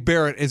RJ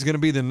Barrett is going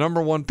to be the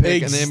number 1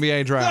 pick in the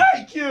NBA draft.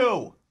 Thank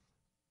you.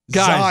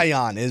 Guys,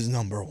 Zion is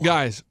number 1.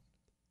 Guys,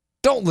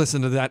 Don't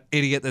listen to that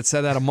idiot that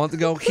said that a month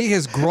ago. He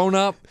has grown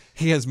up.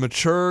 He has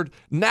matured.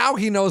 Now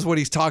he knows what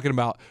he's talking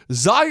about.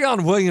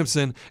 Zion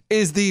Williamson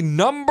is the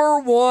number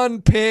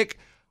 1 pick,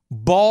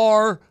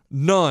 bar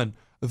none.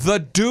 The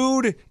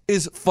dude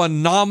is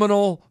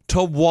phenomenal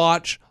to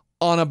watch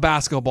on a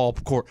basketball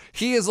court.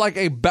 He is like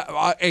a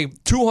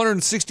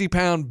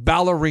 260-pound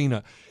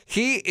ballerina.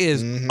 He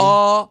is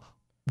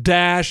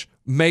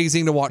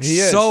amazing to watch. He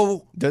is.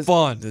 So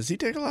fun. Does he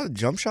take a lot of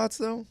jump shots,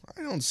 though?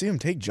 I don't see him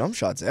take jump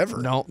shots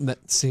ever. No,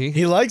 see?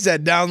 He likes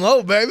that down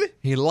low, baby.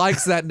 He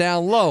likes that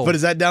down low. But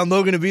is that down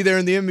low going to be there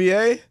in the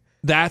NBA?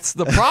 That's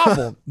the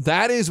problem.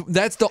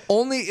 That's the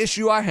only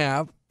issue I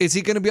have. Is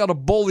he going to be able to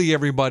bully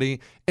everybody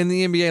in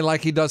the NBA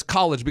like he does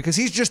college? Because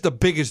he's just the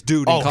biggest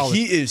dude in college.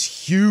 He is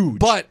huge.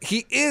 But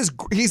he's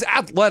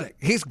athletic.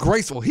 He's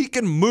graceful. He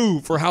can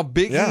move for how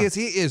big he is.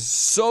 He is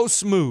so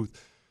smooth.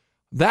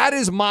 That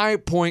is my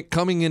point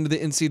coming into the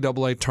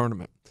NCAA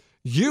tournament.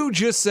 You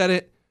just said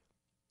it.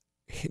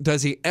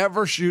 Does he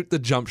ever shoot the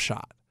jump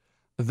shot?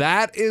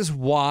 That is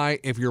why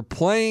if you're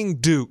playing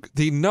Duke,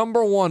 the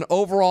number 1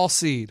 overall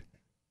seed,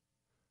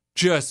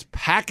 just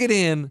pack it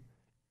in.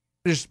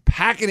 Just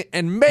pack it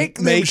and make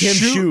him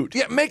shoot.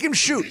 Yeah, make him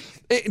shoot.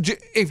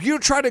 If you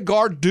try to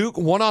guard Duke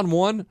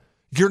one-on-one,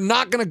 you're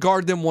not going to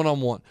guard them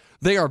one-on-one.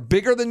 They are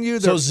bigger than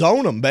you. So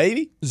zone them,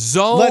 baby.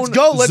 Zone. Let's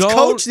go. Let's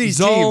coach these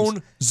teams.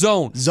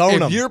 Zone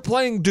them. If you're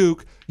playing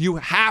Duke, you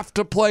have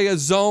to play a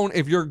zone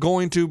if you're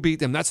going to beat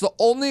them. That's the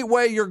only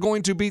way you're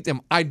going to beat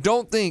them. I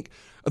don't think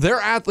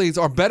their athletes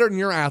are better than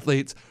your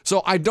athletes,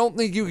 so I don't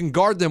think you can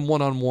guard them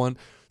one-on-one.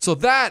 So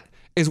that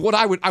is what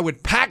I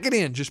would pack it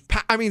in.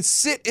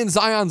 Sit in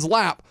Zion's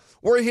lap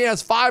where he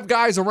has 5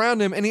 guys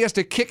around him and he has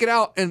to kick it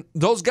out. And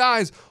those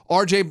guys,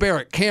 RJ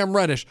Barrett, Cam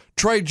Reddish,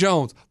 Trey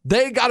Jones,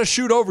 they got to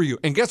shoot over you.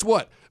 And guess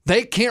what?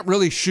 They can't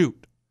really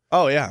shoot.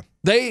 Oh, yeah.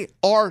 They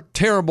are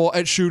terrible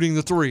at shooting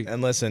the 3.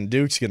 And listen,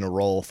 Duke's going to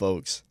roll,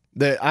 folks.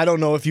 I don't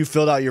know if you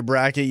filled out your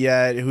bracket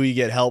yet, who you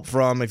get help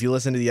from, if you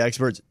listen to the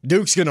experts.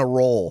 Duke's going to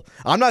roll.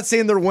 I'm not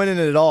saying they're winning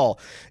it at all.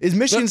 Is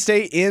Michigan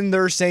State in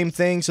their same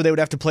thing, so they would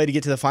have to play to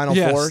get to the Final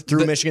Four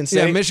through Michigan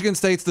State? Yeah, Michigan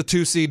State's the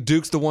 2 seed.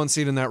 Duke's the 1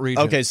 seed in that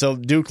region. Okay, so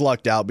Duke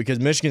lucked out because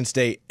Michigan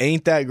State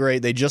ain't that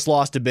great. They just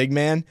lost a big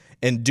man,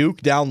 and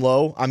Duke down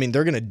low,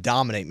 they're going to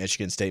dominate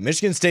Michigan State.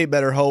 Michigan State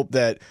better hope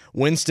that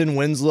Winston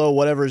Winslow,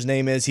 whatever his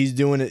name is, he's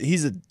doing it.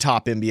 He's a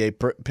top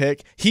NBA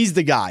pick. He's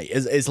the guy.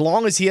 As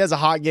long as he has a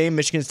hot game,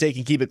 Michigan State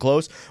can keep it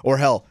close, or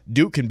hell,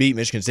 Duke can beat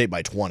Michigan State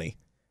by 20.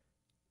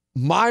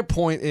 My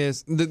point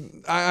is,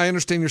 I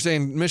understand you're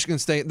saying Michigan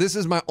State. This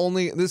is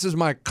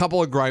my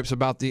couple of gripes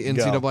about the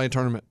NCAA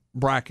tournament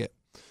bracket.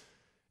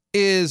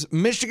 Is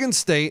Michigan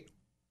State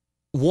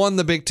won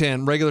the Big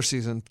Ten regular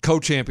season,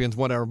 co-champions,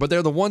 whatever, but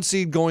they're the 1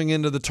 seed going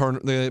into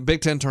the Big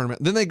Ten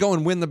tournament. Then they go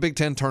and win the Big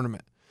Ten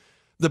tournament.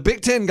 The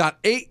Big Ten got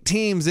 8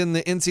 teams in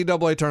the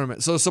NCAA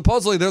tournament, so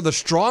supposedly they're the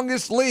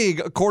strongest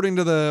league according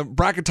to the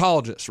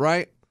bracketologists,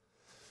 right?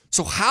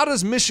 So how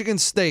does Michigan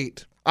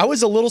State... I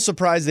was a little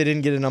surprised they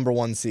didn't get a number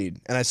 1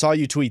 seed, and I saw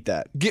you tweet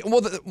that.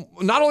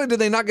 Not only did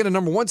they not get a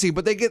number 1 seed,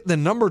 but they get the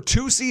number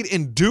 2 seed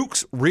in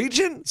Duke's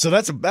region. So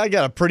I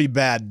got a pretty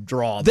bad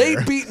draw there.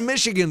 They beat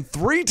Michigan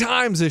 3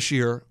 times this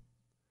year.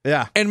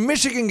 Yeah. And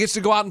Michigan gets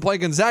to go out and play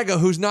Gonzaga,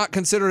 who's not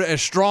considered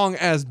as strong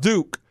as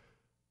Duke.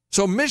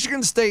 So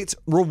Michigan State's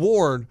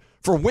reward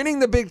for winning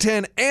the Big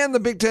Ten and the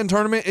Big Ten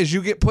tournament is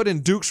you get put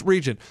in Duke's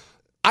region.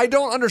 I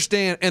don't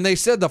understand, and they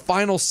said the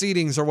final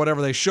seedings or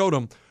whatever they showed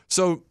them.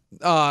 So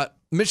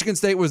Michigan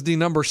State was the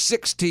number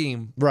 6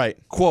 team. Right.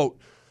 Quote.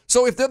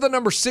 So if they're the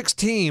number 6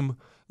 team,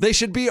 they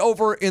should be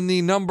over in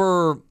the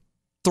number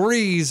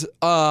 3's,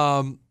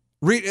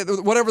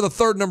 whatever the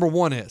third number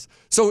 1 is.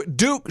 So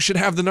Duke should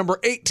have the number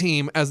 8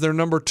 team as their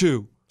number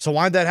 2. So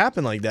why'd that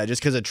happen like that?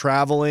 Just because of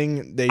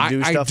traveling, they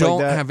do stuff like that? I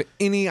don't have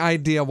any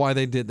idea why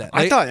they did that.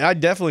 I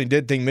definitely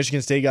did think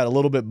Michigan State got a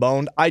little bit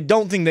boned. I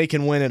don't think they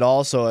can win it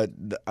all, so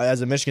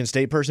as a Michigan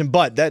State person,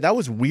 but that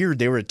was weird.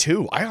 They were a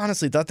 2. I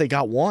honestly thought they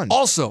got 1.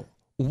 Also,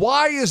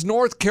 why is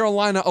North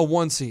Carolina a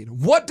 1 seed?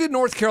 What did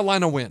North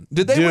Carolina win?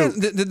 Did they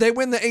win? Did they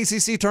win the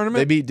ACC tournament?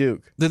 They beat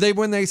Duke. Did they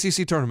win the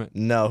ACC tournament?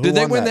 No. Who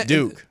won that?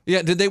 Duke.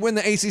 Yeah. Did they win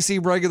the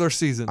ACC regular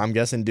season? I'm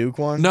guessing Duke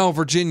won. No,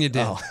 Virginia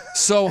did. Oh.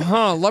 So,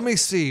 let me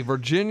see.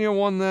 Virginia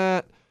won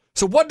that.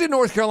 So, what did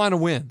North Carolina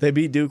win? They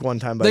beat Duke one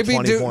time by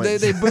 20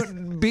 points. They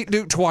beat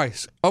Duke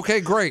twice. Okay,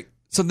 great.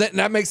 So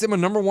that makes them a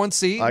number 1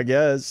 seed. I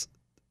guess.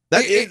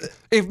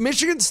 If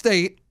Michigan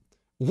State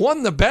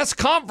won the best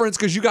conference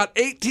because you got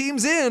 8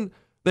 teams in.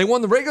 They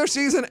won the regular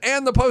season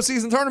and the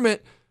postseason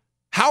tournament.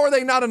 How are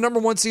they not a number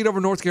 1 seed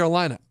over North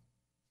Carolina?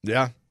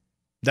 Yeah.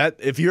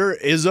 If you're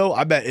Izzo,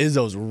 I bet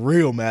Izzo's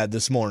real mad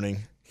this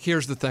morning.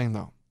 Here's the thing,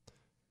 though.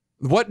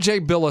 What Jay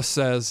Billis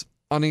says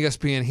on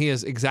ESPN, he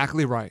is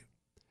exactly right.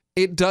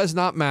 It does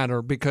not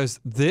matter because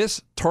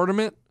this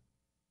tournament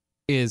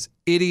is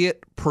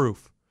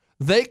idiot-proof.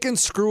 They can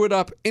screw it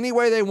up any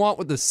way they want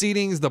with the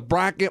seedings, the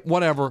bracket,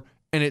 whatever,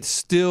 and it's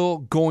still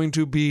going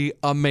to be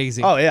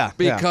amazing. Oh, yeah.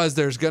 Because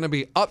there's going to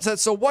be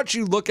upsets. So what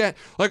you look at,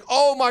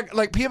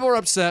 people are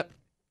upset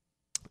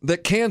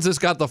that Kansas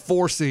got the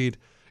 4 seed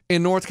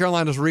in North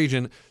Carolina's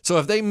region. So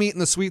if they meet in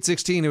the Sweet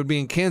 16, it would be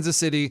in Kansas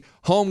City,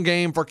 home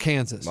game for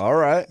Kansas. All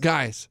right.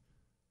 Guys,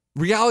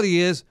 reality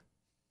is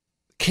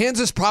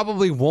Kansas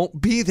probably won't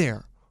be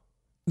there.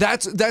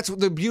 That's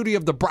the beauty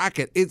of the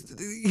bracket.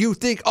 You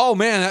think, oh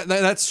man,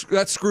 that's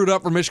screwed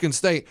up for Michigan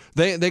State.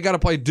 They got to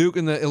play Duke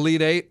in the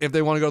Elite Eight if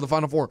they want to go to the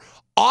Final Four.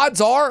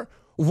 Odds are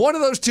one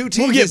of those two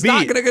teams is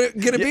not going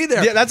to be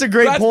there. Yeah, that's a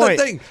great point.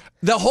 That's the thing.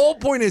 The whole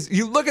point is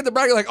you look at the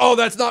bracket like, oh,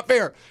 that's not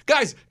fair.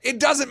 Guys, it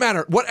doesn't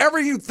matter. Whatever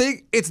you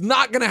think, it's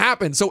not going to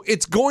happen. So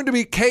it's going to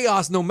be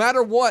chaos no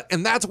matter what,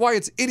 and that's why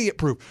it's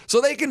idiot-proof.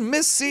 So they can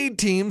misseed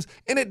teams,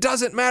 and it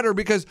doesn't matter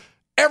because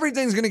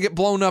everything's going to get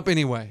blown up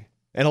anyway.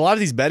 And a lot of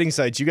these betting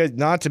sites, you guys,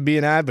 not to be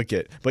an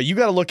advocate, but you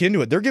got to look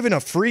into it. They're giving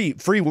a free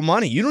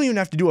money. You don't even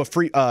have to do a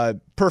free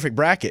perfect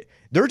bracket.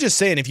 They're just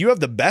saying if you have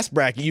the best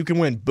bracket, you can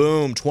win,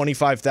 boom,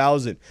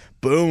 $25,000.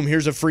 Boom,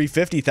 here's a free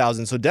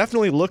 $50,000. So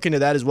definitely look into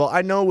that as well.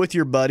 I know with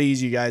your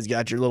buddies, you guys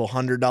got your little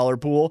 $100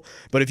 pool,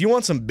 but if you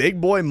want some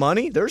big boy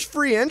money, there's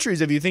free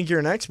entries if you think you're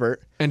an expert.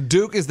 And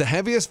Duke is the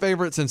heaviest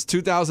favorite since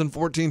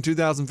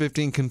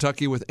 2014-2015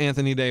 Kentucky with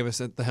Anthony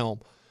Davis at the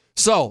helm.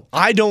 So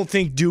I don't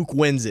think Duke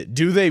wins it.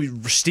 Do they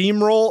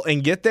steamroll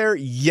and get there?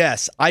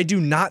 Yes. I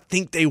do not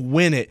think they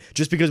win it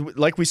just because,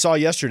 like we saw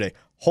yesterday,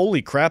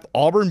 holy crap,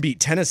 Auburn beat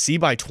Tennessee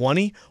by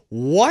 20?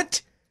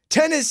 What?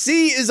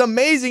 Tennessee is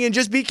amazing and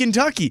just beat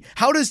Kentucky.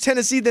 How does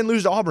Tennessee then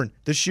lose to Auburn?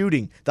 The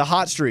shooting, the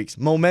hot streaks,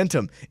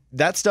 momentum.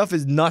 That stuff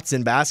is nuts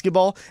in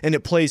basketball, and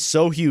it plays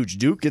so huge.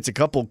 Duke gets a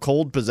couple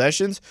cold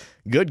possessions.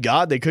 Good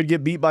God, they could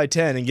get beat by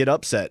 10 and get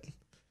upset.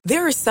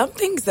 There are some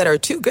things that are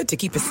too good to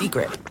keep a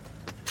secret.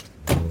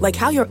 Like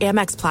how your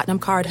Amex Platinum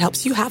card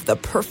helps you have the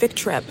perfect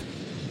trip.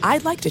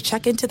 I'd like to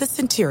check into the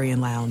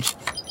Centurion Lounge.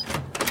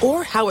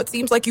 Or how it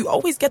seems like you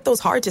always get those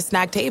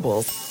hard-to-snag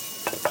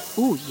tables.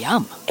 Ooh,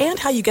 yum. And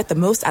how you get the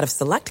most out of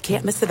select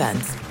can't-miss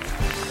events.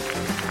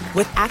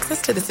 With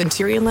access to the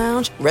Centurion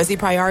Lounge, Resi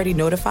Priority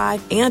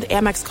Notified, and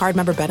Amex card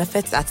member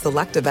benefits at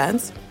select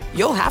events,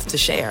 you'll have to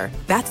share.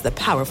 That's the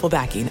powerful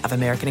backing of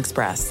American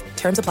Express.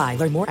 Terms apply.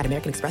 Learn more at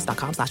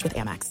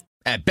americanexpress.com/withAmex.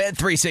 At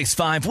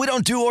Bet365, we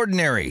don't do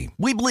ordinary.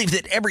 We believe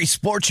that every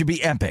sport should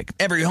be epic.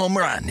 Every home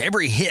run,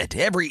 every hit,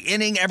 every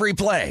inning, every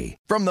play.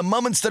 From the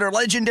moments that are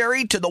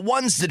legendary to the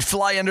ones that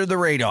fly under the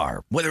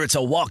radar. Whether it's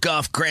a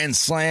walk-off grand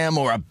slam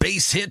or a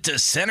base hit to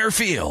center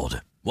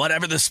field.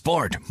 Whatever the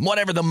sport,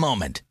 whatever the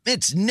moment.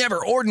 It's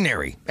never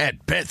ordinary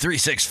at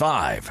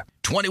Bet365.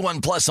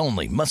 21 plus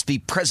only. Must be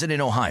present in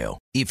Ohio.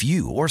 If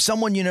you or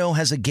someone you know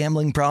has a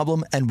gambling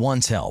problem and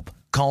wants help,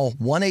 call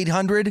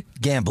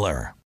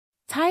 1-800-GAMBLER.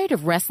 Tired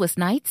of restless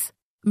nights?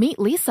 Meet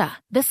Lisa,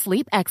 the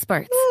sleep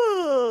experts.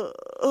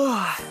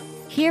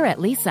 Here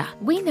at Lisa,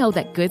 we know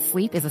that good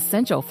sleep is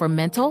essential for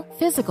mental,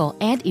 physical,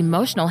 and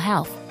emotional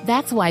health.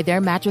 That's why their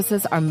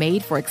mattresses are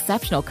made for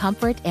exceptional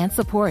comfort and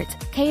support,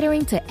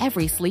 catering to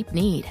every sleep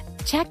need.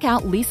 Check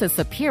out Lisa's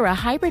Sapira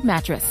Hybrid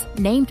Mattress,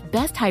 named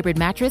Best Hybrid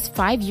Mattress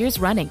 5 years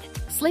running.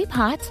 Sleep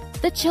hot?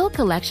 The Chill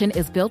Collection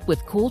is built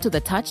with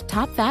cool-to-the-touch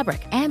top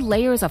fabric and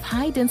layers of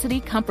high-density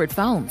comfort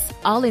foams,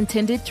 all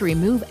intended to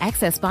remove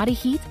excess body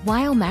heat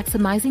while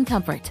maximizing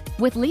comfort.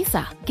 With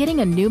Lisa, getting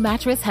a new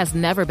mattress has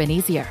never been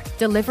easier.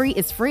 Delivery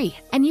is free,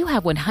 and you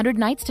have 100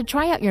 nights to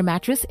try out your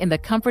mattress in the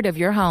comfort of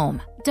your home.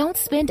 Don't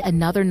spend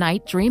another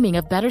night dreaming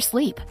of better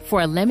sleep.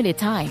 For a limited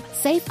time,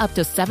 save up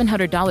to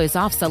 $700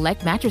 off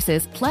select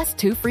mattresses plus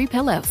 2 free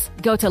pillows.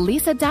 Go to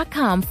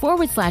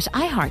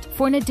lisa.com/iHeart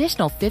for an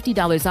additional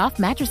 $50 off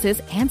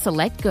mattresses and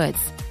select goods.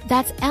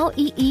 That's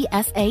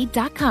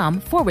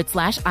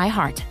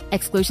LEESA.com/iHeart.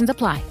 Exclusions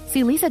apply.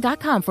 See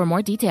lisa.com for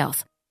more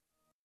details.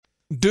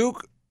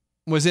 Duke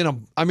was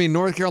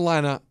North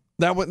Carolina.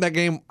 That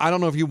game, I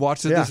don't know if you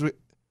watched it this week.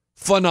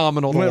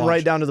 Phenomenal to watch. Went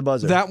right down to the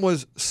buzzer. That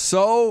was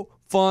so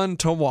fun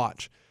to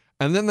watch.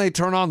 And then they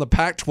turn on the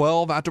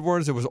Pac-12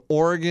 afterwards. It was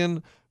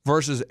Oregon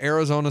versus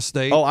Arizona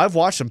State. Oh, I've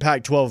watched some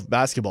Pac-12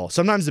 basketball.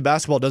 Sometimes the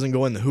basketball doesn't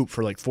go in the hoop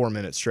for like 4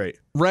 minutes straight.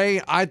 Ray,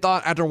 I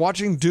thought after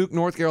watching Duke,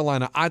 North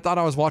Carolina, I thought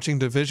I was watching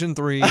Division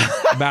III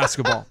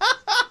basketball.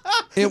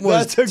 It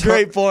was That's a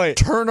great point.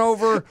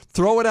 Turnover,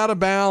 throw it out of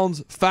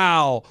bounds,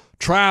 foul,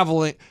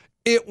 traveling.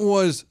 It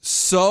was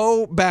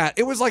so bad.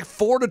 It was like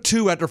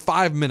 4-2 after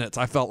 5 minutes,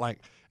 I felt like.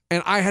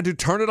 And I had to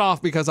turn it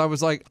off because I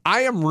was like,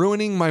 I am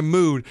ruining my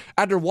mood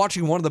after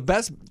watching one of the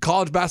best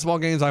college basketball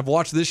games I've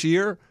watched this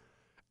year.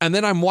 And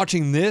then I'm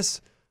watching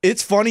this.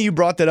 It's funny you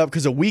brought that up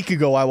because a week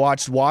ago I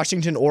watched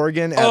Washington,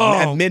 Oregon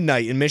at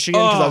midnight in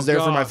Michigan because I was there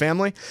for my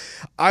family.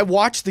 I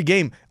watched the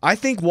game. I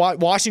think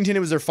Washington, it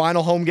was their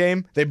final home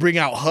game. They bring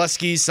out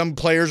Huskies. Some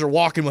players are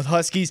walking with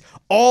Huskies.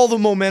 All the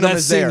momentum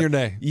is there. That's senior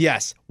day.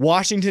 Yes.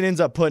 Washington ends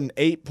up putting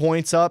 8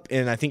 points up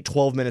in, I think,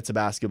 12 minutes of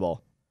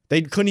basketball.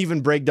 They couldn't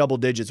even break double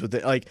digits with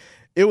it. Like,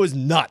 it was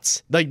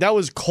nuts. Like, that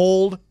was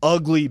cold,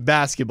 ugly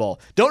basketball.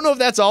 Don't know if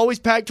that's always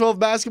Pac-12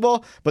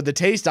 basketball, but the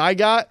taste I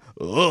got,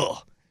 ugh.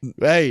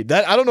 Hey,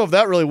 I don't know if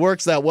that really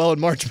works that well in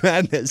March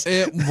Madness.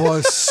 It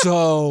was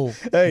so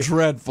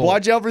dreadful.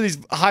 Watch out for these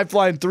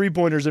high-flying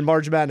three-pointers in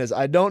March Madness.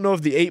 I don't know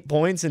if the 8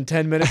 points in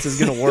 10 minutes is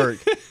going to work.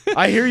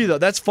 I hear you though.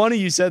 That's funny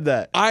you said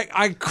that.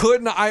 I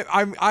couldn't.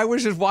 I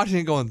was just watching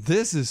it going,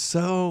 this is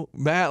so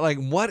bad. Like,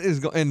 what is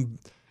going?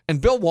 And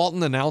Bill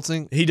Walton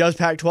announcing. He does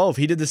Pac-12.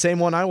 He did the same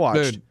one I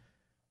watched. Dude,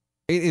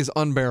 it is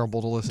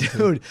unbearable to listen to.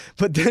 Dude,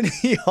 but then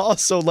he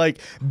also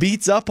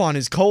beats up on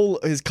his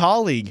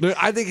colleague. Dude,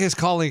 I think his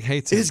colleague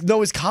hates him.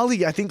 His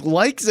colleague I think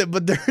likes it,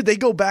 but they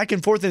go back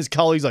and forth, and his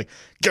colleague's like,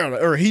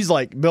 or he's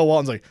like, Bill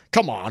Walton's like,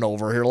 come on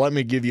over here, let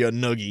me give you a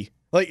noogie.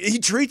 Like, he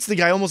treats the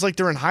guy almost like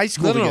they're in high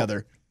school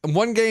together. No.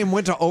 One game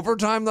went to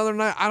overtime the other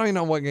night. I don't even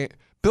know what game.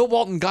 Bill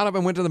Walton got up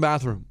and went to the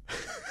bathroom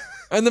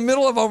in the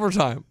middle of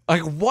overtime.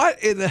 Like,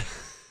 what in the...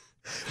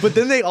 But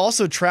then they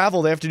also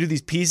travel. They have to do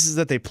these pieces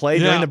that they play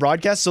during the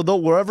broadcast. So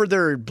wherever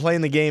they're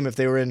playing the game, if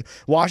they were in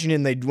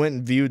Washington, they went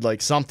and viewed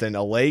something,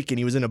 a lake, and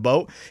he was in a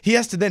boat. He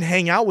has to then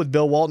hang out with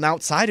Bill Walton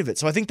outside of it.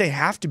 So I think they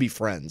have to be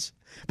friends.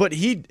 But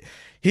he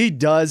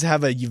does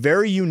have a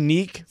very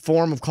unique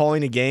form of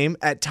calling a game.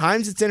 At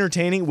times it's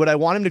entertaining. Would I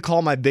want him to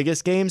call my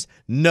biggest games?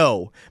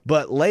 No.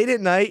 But late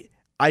at night,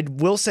 I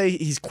will say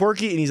he's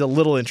quirky and he's a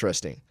little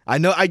interesting.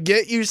 I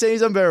get you saying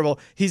he's unbearable.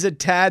 He's a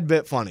tad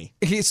bit funny.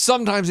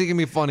 Sometimes he can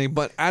be funny,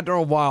 but after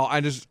a while,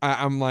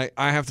 I'm like,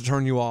 I have to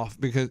turn you off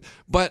and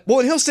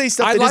he'll say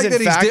stuff that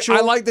isn't factual. I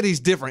like that he's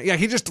different. Yeah,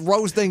 he just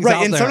throws things right,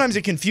 out and there. Sometimes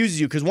it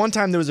confuses you because one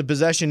time there was a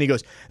possession. And he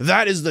goes,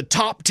 "That is the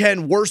top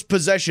 10 worst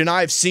possession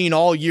I've seen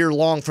all year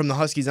long from the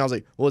Huskies." And I was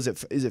like, "Well, is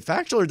it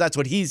factual or that's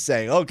what he's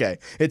saying?" Okay,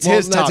 it's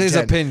his top 10. That's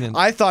his opinion.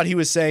 I thought he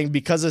was saying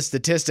because of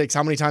statistics,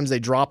 how many times they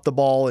dropped the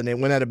ball and it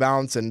went out of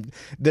bounds, and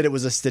that it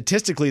was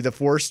statistically the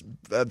worst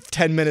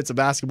 10 minutes of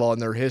basketball in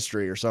their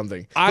history or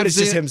something. But it's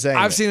just him saying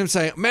I've seen him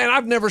say, "Man,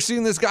 I've never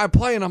seen this guy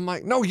play," and I'm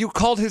like, "No, you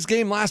called his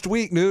game last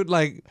week, dude."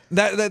 Like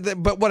that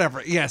but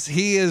whatever. Yes,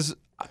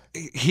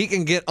 he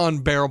can get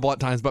unbearable at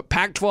times, but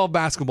Pac-12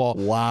 basketball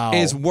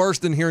is worse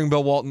than hearing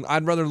Bill Walton.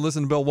 I'd rather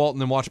listen to Bill Walton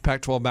than watch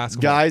Pac-12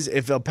 basketball. Guys,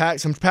 if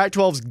some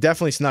Pac-12's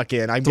definitely snuck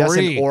in. I'm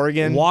guessing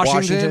Oregon,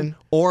 Washington,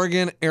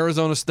 Oregon,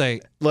 Arizona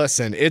State.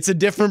 Listen, it's a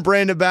different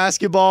brand of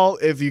basketball.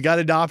 If you got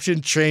an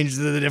option, change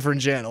to the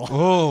different channel.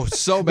 Oh,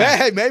 so bad.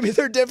 Hey, maybe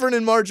they're different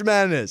in March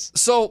Madness.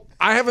 So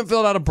I haven't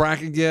filled out a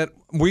bracket yet.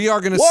 We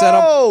are going to set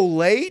up. Whoa,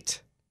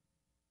 late?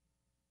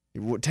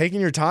 You taking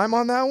your time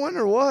on that one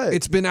or what?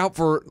 It's been out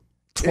for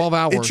 12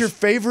 hours. It's your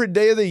favorite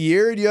day of the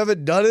year and you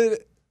haven't done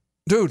it?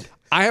 Dude,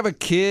 I have a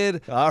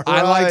kid. All right.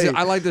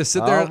 I like to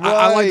sit there and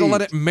I like to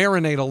let it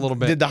marinate a little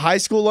bit. Did the high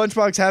school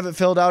lunchbox have it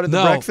filled out at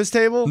the breakfast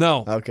table?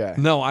 No. Okay.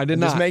 No, I did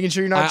not. Just making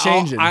sure you're not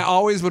changing. I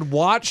always would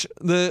watch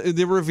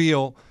the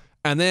reveal,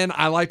 and then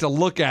I like to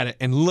look at it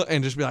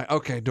and just be like,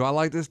 okay, do I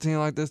like this team?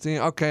 Like this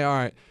team? Okay, all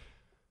right.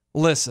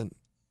 Listen,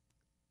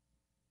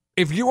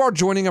 if you are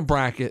joining a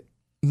bracket,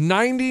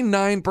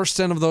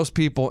 99% of those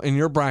people in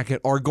your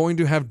bracket are going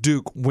to have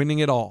Duke winning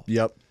it all.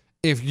 Yep.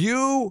 If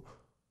you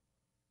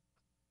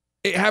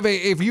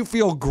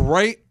feel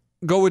great,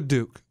 go with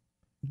Duke.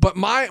 But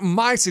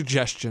my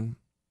suggestion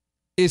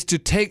is to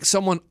take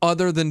someone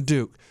other than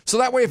Duke. So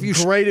that way,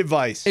 great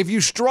advice. If you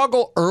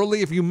struggle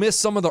early, if you miss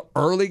some of the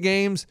early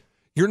games,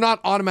 you're not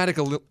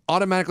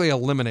automatically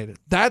eliminated.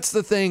 That's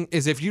the thing,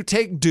 is if you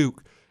take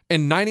Duke,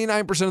 and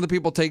 99% of the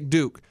people take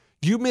Duke,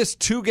 you miss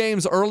 2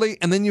 games early,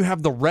 and then you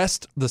have the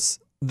rest, the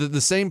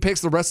same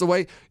picks the rest of the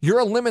way, you're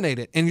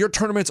eliminated, and your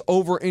tournament's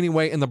over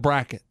anyway in the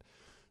bracket.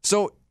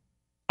 So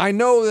I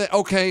know that,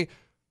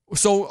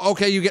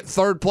 you get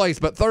third place,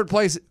 but third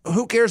place,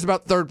 who cares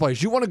about third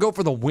place? You want to go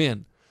for the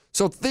win.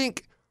 So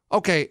think,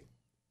 okay,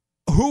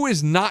 who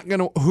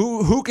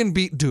can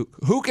beat Duke?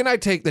 Who can I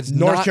take that's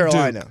North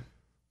Carolina? Duke?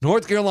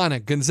 North Carolina,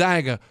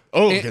 Gonzaga.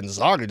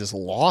 Gonzaga just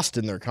lost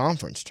in their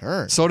conference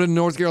turn. So did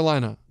North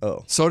Carolina.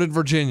 Oh. So did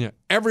Virginia.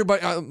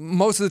 Everybody,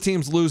 most of the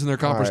teams lose in their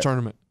conference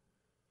tournament.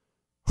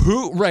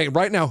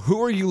 Right now,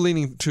 who are you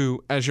leaning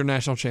to as your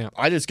national champ?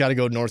 I just got to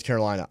go North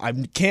Carolina. I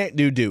can't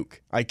do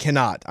Duke. I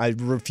cannot. I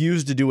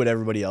refuse to do what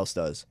everybody else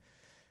does.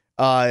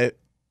 I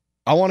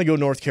want to go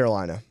North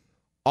Carolina.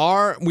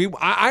 I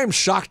am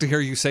shocked to hear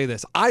you say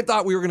this. I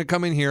thought we were going to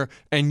come in here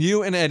and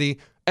you and Eddie,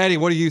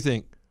 what do you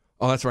think?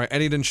 Oh, that's right.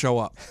 Eddie didn't show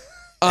up.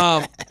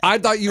 I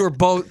thought you were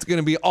both going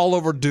to be all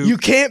over Duke. You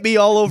can't be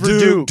all over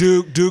Duke.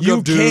 Duke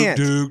of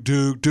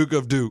Duke. Duke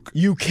of Duke.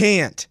 You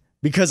can't,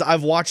 because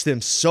I've watched them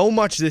so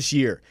much this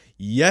year.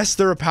 Yes,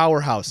 they're a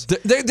powerhouse.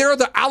 They're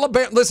the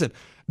Alabama. Listen,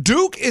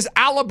 Duke is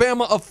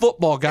Alabama of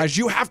football, guys.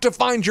 You have to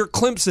find your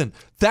Clemson.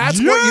 That's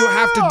what you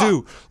have to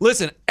do.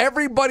 Listen,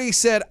 everybody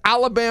said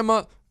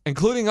Alabama,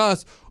 including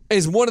us,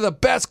 is one of the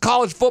best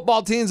college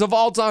football teams of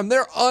all time.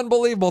 They're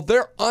unbelievable.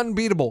 They're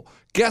unbeatable.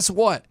 Guess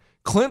what?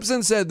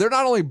 Clemson said they're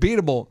not only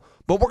beatable,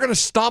 but we're going to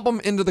stomp them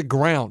into the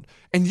ground.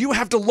 And you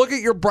have to look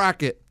at your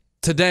bracket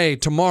today,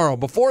 tomorrow,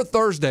 before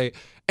Thursday,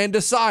 and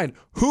decide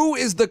who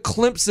is the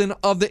Clemson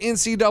of the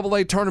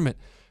NCAA tournament.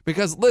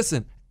 Because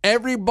listen,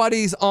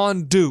 everybody's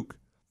on Duke.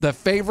 The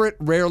favorite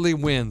rarely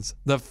wins.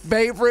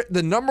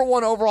 The number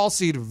 1 overall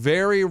seed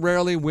very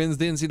rarely wins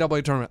the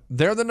NCAA tournament.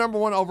 They're the number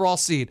 1 overall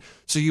seed.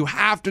 So you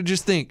have to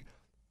just think,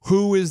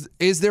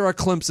 is there a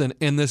Clemson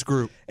in this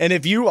group? And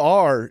if you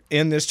are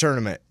in this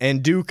tournament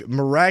and Duke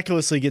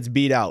miraculously gets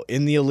beat out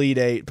in the Elite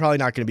Eight, probably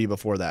not going to be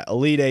before that,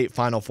 Elite Eight,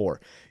 Final Four.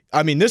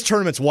 I mean, this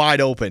tournament's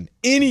wide open.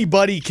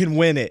 Anybody can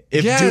win it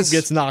if Duke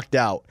gets knocked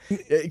out.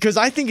 Because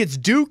I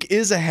think Duke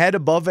is ahead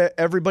above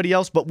everybody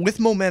else, but with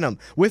momentum,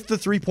 with the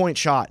three-point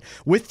shot,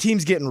 with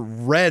teams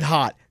getting red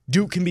hot,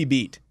 Duke can be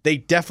beat. They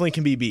definitely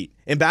can be beat.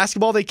 In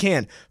basketball, they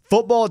can.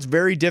 Football, it's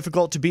very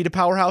difficult to beat a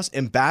powerhouse.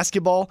 In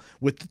basketball,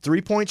 with the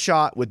three-point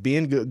shot, with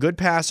being a good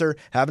passer,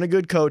 having a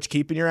good coach,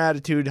 keeping your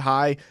attitude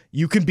high,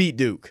 you can beat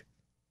Duke.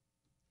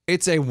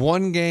 It's a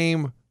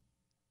one-game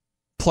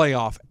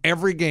playoff.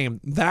 Every game.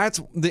 That's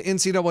the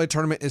NCAA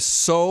tournament is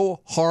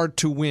so hard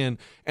to win,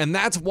 and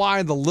that's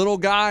why the little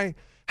guy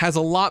has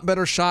a lot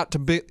better shot to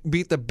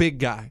beat the big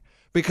guy,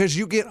 because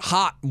you get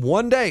hot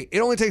one day.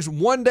 It only takes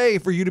one day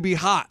for you to be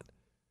hot.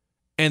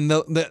 And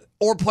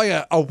or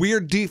play a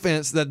weird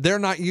defense that they're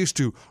not used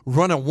to,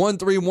 run a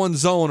 1-3-1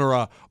 zone or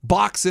a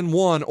box in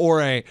one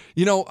or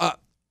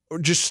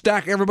just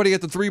stack everybody at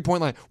the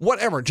three-point line,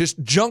 whatever.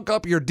 Just junk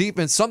up your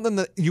defense, something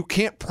that you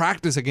can't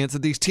practice against,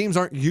 that these teams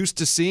aren't used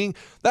to seeing.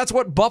 That's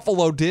what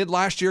Buffalo did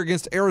last year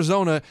against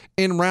Arizona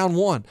in round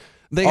one.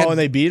 And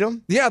they beat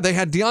them? Yeah, they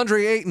had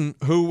DeAndre Ayton,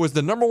 who was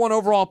the number 1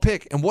 overall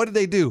pick. And what did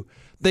they do?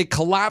 They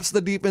collapsed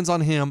the defense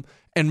on him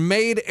and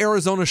made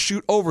Arizona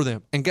shoot over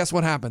them. And guess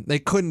what happened? They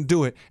couldn't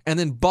do it. And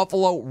then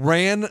Buffalo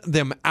ran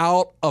them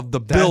out of the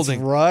building.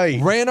 That's right.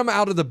 Ran them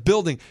out of the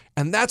building.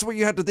 And that's what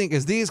you have to think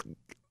is these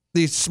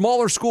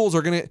smaller schools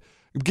are going to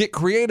get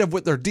creative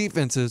with their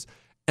defenses,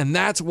 and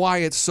that's why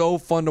it's so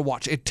fun to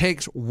watch. It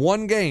takes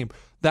one game.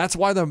 That's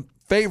why the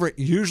favorite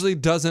usually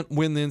doesn't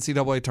win the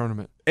NCAA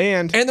tournament.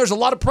 And there's a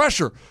lot of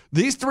pressure.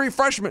 These 4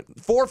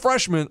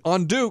 freshmen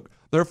on Duke,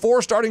 they're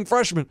 4 starting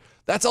freshmen.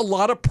 That's a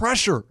lot of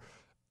pressure.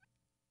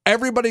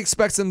 Everybody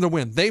expects them to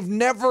win. They've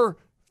never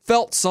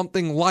felt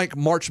something like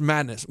March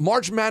Madness.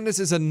 March Madness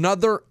is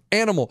another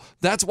animal.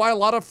 That's why a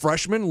lot of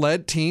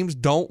freshman-led teams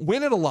don't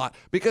win it a lot,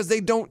 because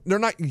they're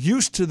not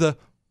used to the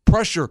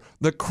pressure,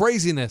 the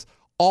craziness,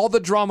 all the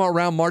drama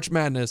around March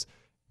Madness.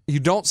 You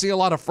don't see a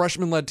lot of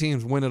freshman-led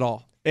teams win it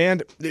all.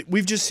 And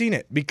we've just seen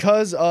it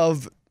because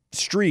of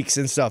streaks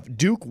and stuff.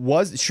 Duke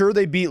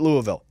they beat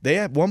Louisville. They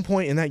at one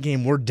point in that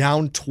game were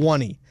down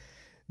 20.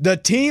 The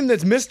team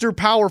that's Mr.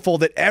 Powerful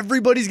that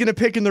everybody's going to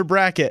pick in their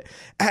bracket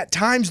at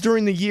times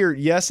during the year,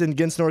 yes, and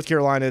against North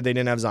Carolina, they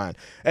didn't have Zion.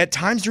 At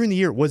times during the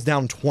year was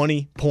down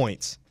 20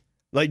 points.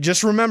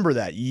 Just remember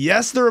that.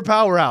 Yes, they're a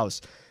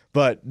powerhouse,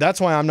 but that's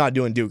why I'm not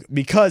doing Duke,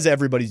 because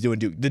everybody's doing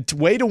Duke. The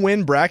way to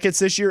win brackets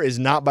this year is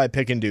not by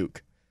picking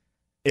Duke.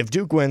 If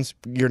Duke wins,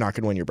 you're not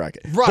going to win your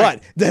bracket.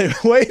 Right. But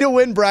the way to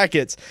win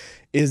brackets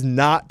is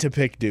not to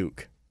pick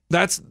Duke.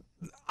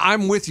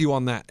 I'm with you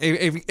on that.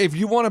 If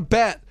you want to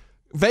bet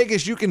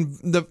Vegas, you can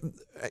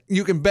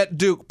bet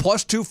Duke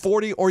plus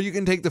 240, or you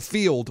can take the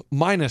field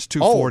minus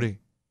 240.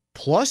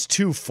 Plus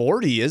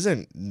 240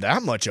 isn't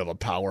that much of a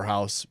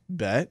powerhouse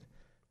bet.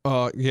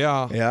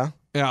 Yeah.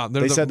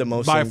 They said the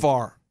most by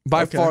far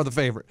the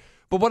favorite.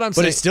 But what I'm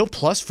saying, it's still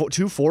plus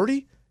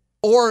 240.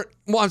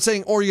 I'm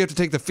saying, or you have to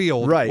take the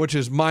field, right, which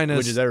is minus,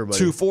 which is everybody.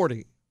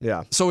 240.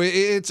 Yeah. So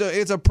it's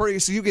a pretty.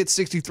 So you get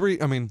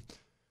 63. I mean,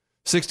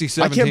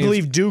 67. I can't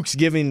believe Duke's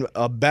giving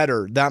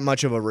that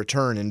much of a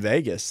return in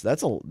Vegas.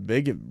 That's a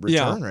big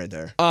return right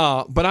there.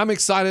 But I'm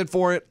excited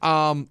for it.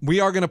 We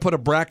are going to put a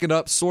bracket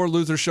up, Sore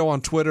Loser Show on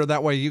Twitter.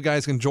 That way you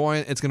guys can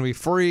join. It's going to be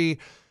free.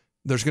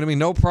 There's going to be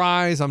no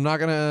prize. I'm not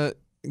going to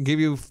give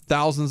you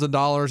thousands of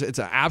dollars. It's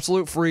an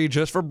absolute free,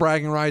 just for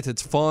bragging rights.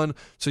 It's fun.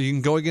 So you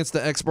can go against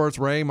the experts,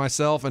 Ray,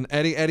 myself, and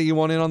Eddie. Eddie, you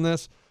want in on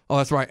this? Oh,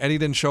 that's right. Eddie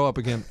didn't show up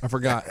again. I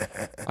forgot.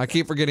 I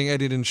keep forgetting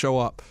Eddie didn't show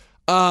up.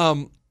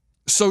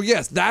 So,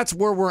 yes, that's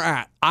where we're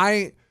at.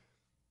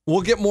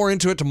 We'll get more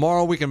into it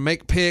tomorrow. We can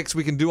make picks.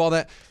 We can do all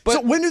that. But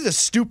so when are the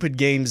stupid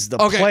games,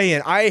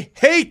 play-in? I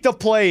hate the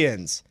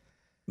play-ins.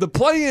 The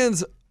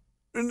play-ins,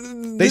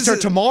 they start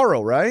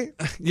tomorrow, right?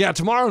 Yeah,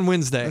 tomorrow and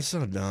Wednesday. That's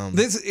so dumb.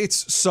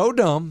 It's so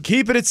dumb.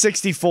 Keep it at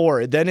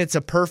 64. Then it's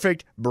a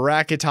perfect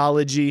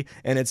bracketology,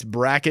 and it's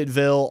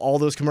Bracketville, all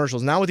those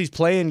commercials. Now with these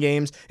play-in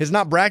games, it's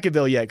not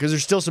Bracketville yet, because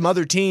there's still some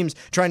other teams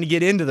trying to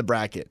get into the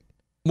bracket.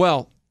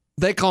 Well,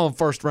 they call them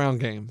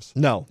first-round games.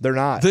 No, they're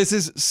not. This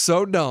is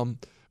so dumb,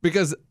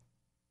 because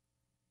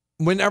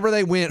whenever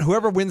they win,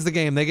 whoever wins the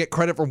game, they get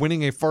credit for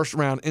winning a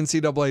first-round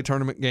NCAA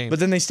tournament game. But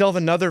then they still have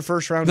another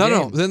first-round game.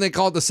 No, then they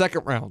call it the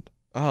second round.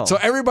 Oh.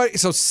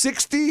 So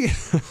 60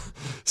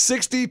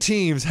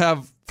 teams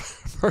have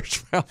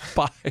first-round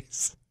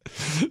buys.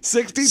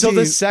 60 So teams.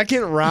 the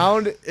second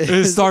round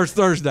It starts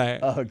Thursday.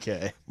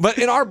 Okay. But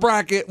in our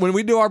bracket, when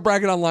we do our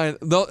bracket online,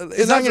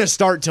 it's not going to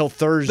start till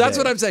Thursday. That's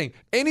what I'm saying.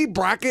 Any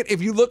bracket,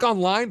 if you look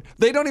online,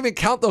 they don't even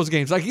count those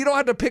games. Like, you don't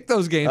have to pick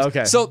those games.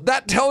 Okay. So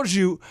that tells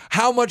you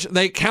how much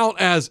they count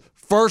as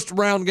first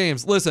round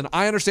games. Listen,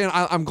 I understand.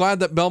 I'm glad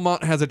that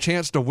Belmont has a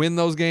chance to win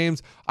those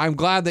games. I'm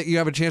glad that you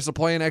have a chance to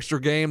play an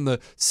extra game. The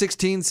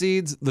 16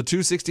 seeds, the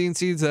two 16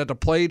 seeds that have to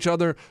play each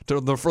other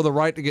for the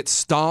right to get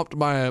stomped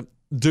by a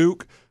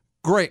Duke.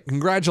 Great.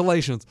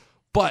 Congratulations.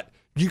 But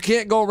You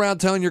can't go around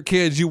telling your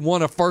kids you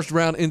won a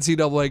first-round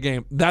NCAA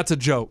game. That's a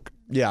joke.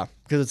 Yeah,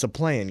 because it's a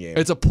playing game.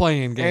 It's a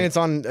playing game. And it's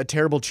on a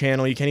terrible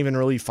channel. You can't even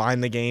really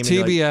find the game.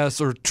 TBS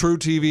or True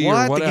TV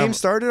or whatever. The game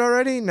started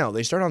already? No,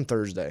 they start on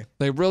Thursday.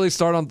 They really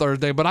start on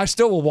Thursday, but I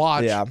still will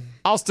watch. Yeah.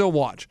 I'll still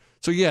watch.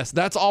 So, yes,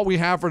 that's all we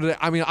have for today.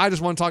 I mean, I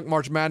just want to talk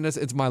March Madness.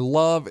 It's my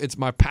love. It's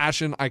my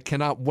passion. I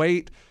cannot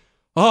wait.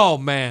 Oh,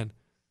 man.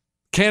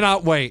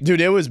 Cannot wait. Dude,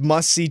 it was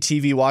must-see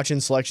TV watching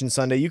Selection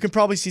Sunday. You can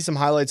probably see some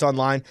highlights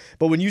online,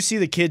 but when you see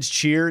the kids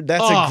cheer,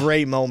 that's a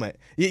great moment.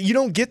 You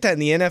don't get that in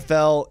the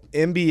NFL,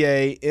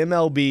 NBA,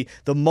 MLB.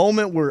 The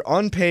moment where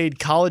unpaid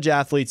college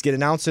athletes get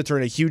announced that they're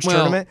in a huge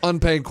tournament.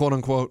 Unpaid,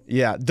 quote-unquote.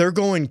 Yeah, they're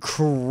going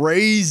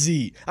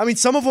crazy. I mean,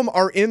 some of them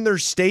are in their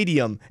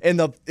stadium,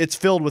 and it's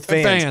filled with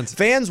fans.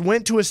 Fans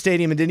went to a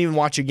stadium and didn't even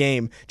watch a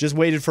game, just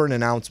waited for an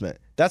announcement.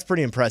 That's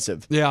pretty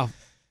impressive. Yeah.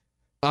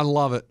 I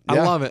love it. I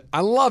love it. I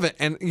love it.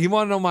 And you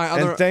want to know my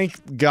other... And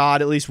thank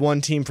God at least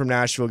one team from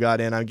Nashville got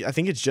in. I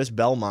think it's just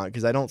Belmont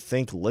because I don't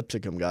think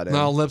Lipscomb got in.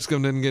 No,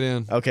 Lipscomb didn't get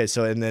in. Okay,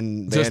 so and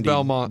then just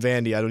Belmont.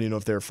 Vandy, I don't even know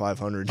if they were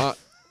 500.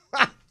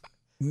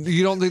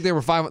 You don't think they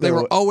were 500? They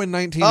were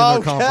 0-19 in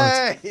their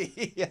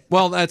conference.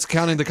 Well, that's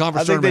counting the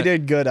conference tournament. They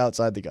did good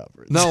outside the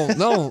conference.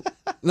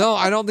 No,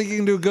 I don't think you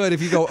can do good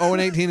if you go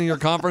 0-18 in your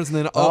conference and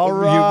then you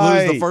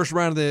lose the first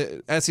round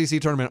of the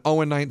SEC tournament,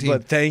 0-19.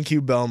 But thank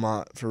you,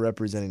 Belmont, for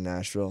representing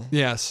Nashville.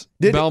 Yes.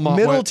 Did Belmont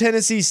Middle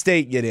Tennessee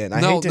State get in?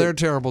 They're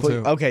terrible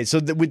too. Okay,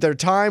 so with their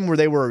time where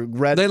they were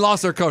red. They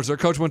lost their coach. Their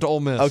coach went to Ole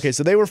Miss. Okay,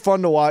 so they were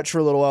fun to watch for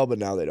a little while, but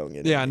now they don't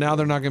get in. Yeah, now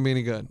they're not going to be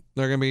any good.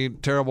 They're going to be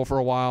terrible for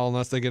a while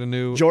unless they get a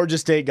new... Georgia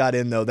State got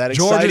in, though. That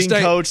exciting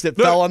coach that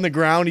fell on the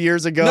ground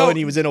years ago and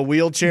he was in a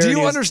wheelchair. Do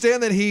you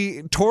understand that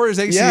he tore his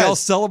ACL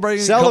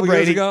celebrating a couple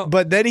years ago?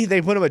 But then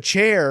they put him a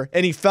chair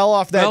and he fell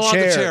off that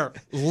chair.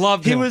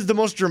 Loved him. He was the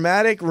most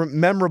dramatic,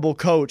 memorable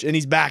coach, and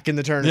he's back in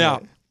the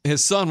tournament. Yeah.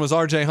 His son was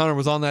R.J. Hunter,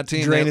 was on that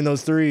team. Draining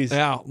those threes.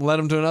 Yeah, led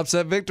him to an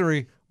upset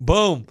victory.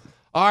 Boom.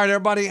 All right,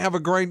 everybody, have a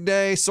great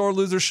day. Sore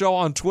Loser Show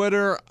on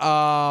Twitter.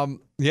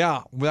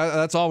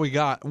 That's all we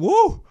got.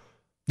 Woo!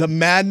 The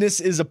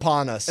madness is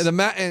upon us.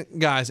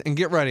 Guys, and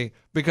get ready,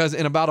 because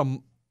in about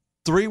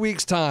 3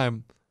 weeks'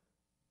 time,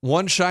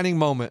 one shining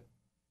moment,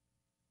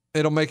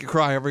 it'll make you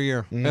cry every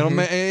year. Mm-hmm.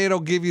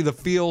 It'll give you the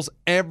feels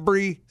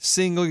every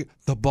single year.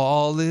 The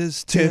ball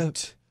is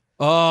tipped.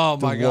 Oh,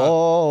 my God. The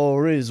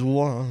war is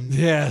won.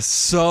 Yes,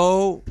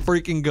 so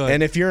freaking good.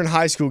 And if you're in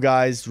high school,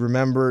 guys,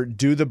 remember,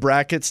 do the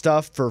bracket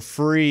stuff for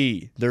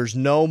free. There's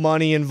no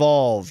money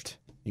involved.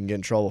 You can get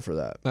in trouble for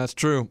that. That's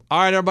true. All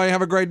right, everybody,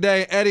 have a great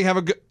day. Eddie, have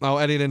a good... Oh,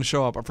 Eddie didn't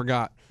show up. I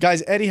forgot.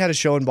 Guys, Eddie had a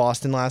show in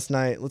Boston last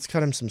night. Let's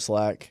cut him some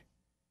slack.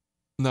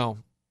 No.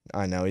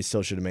 I know. He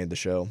still should have made the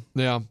show.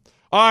 Yeah.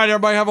 All right,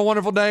 everybody, have a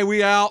wonderful day.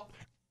 We out.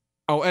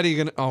 Oh, Eddie,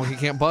 he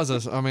can't buzz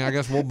us. I mean, I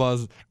guess we'll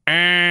buzz.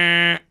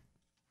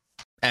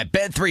 At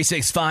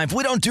Bet365,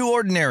 we don't do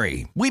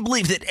ordinary. We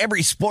believe that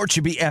every sport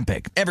should be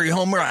epic. Every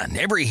home run,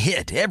 every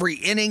hit, every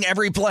inning,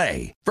 every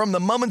play. From the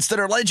moments that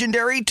are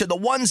legendary to the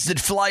ones that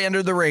fly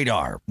under the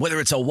radar. Whether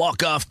it's a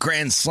walk-off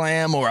grand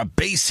slam or a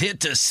base hit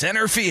to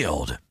center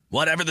field.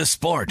 Whatever the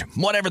sport,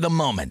 whatever the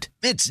moment.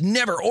 It's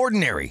never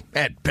ordinary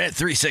at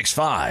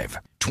Bet365.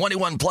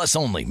 21 plus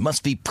only.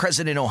 Must be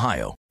present in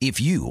Ohio. If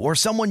you or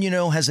someone you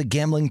know has a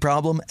gambling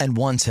problem and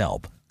wants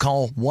help,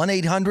 call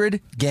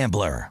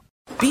 1-800-GAMBLER.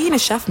 Being a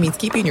chef means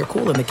keeping your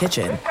cool in the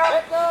kitchen.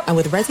 And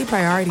with Resi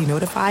Priority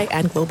Notify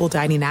and Global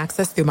Dining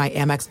Access through my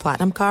Amex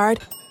Platinum card...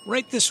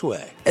 Right this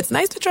way. It's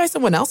nice to try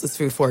someone else's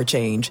food for a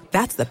change.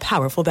 That's the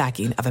powerful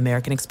backing of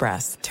American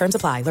Express. Terms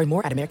apply. Learn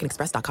more at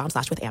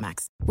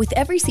americanexpress.com/withAmex. With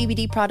every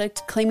CBD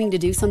product claiming to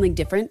do something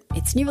different,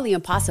 it's nearly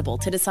impossible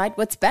to decide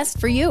what's best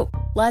for you.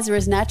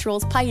 Lazarus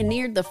Naturals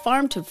pioneered the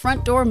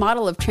farm-to-front-door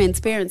model of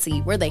transparency,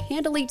 where they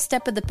handle each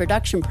step of the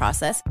production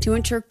process to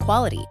ensure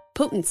quality,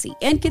 potency,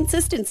 and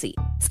consistency.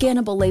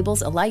 Scannable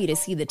labels allow you to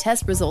see the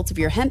test results of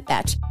your hemp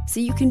batch, so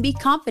you can be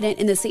confident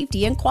in the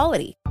safety and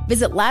quality.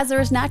 Visit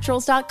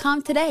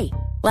LazarusNaturals.com today.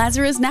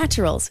 Lazarus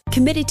Naturals,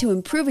 committed to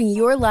improving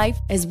your life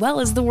as well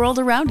as the world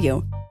around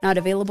you. Not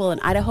available in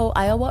Idaho,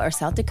 Iowa, or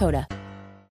South Dakota.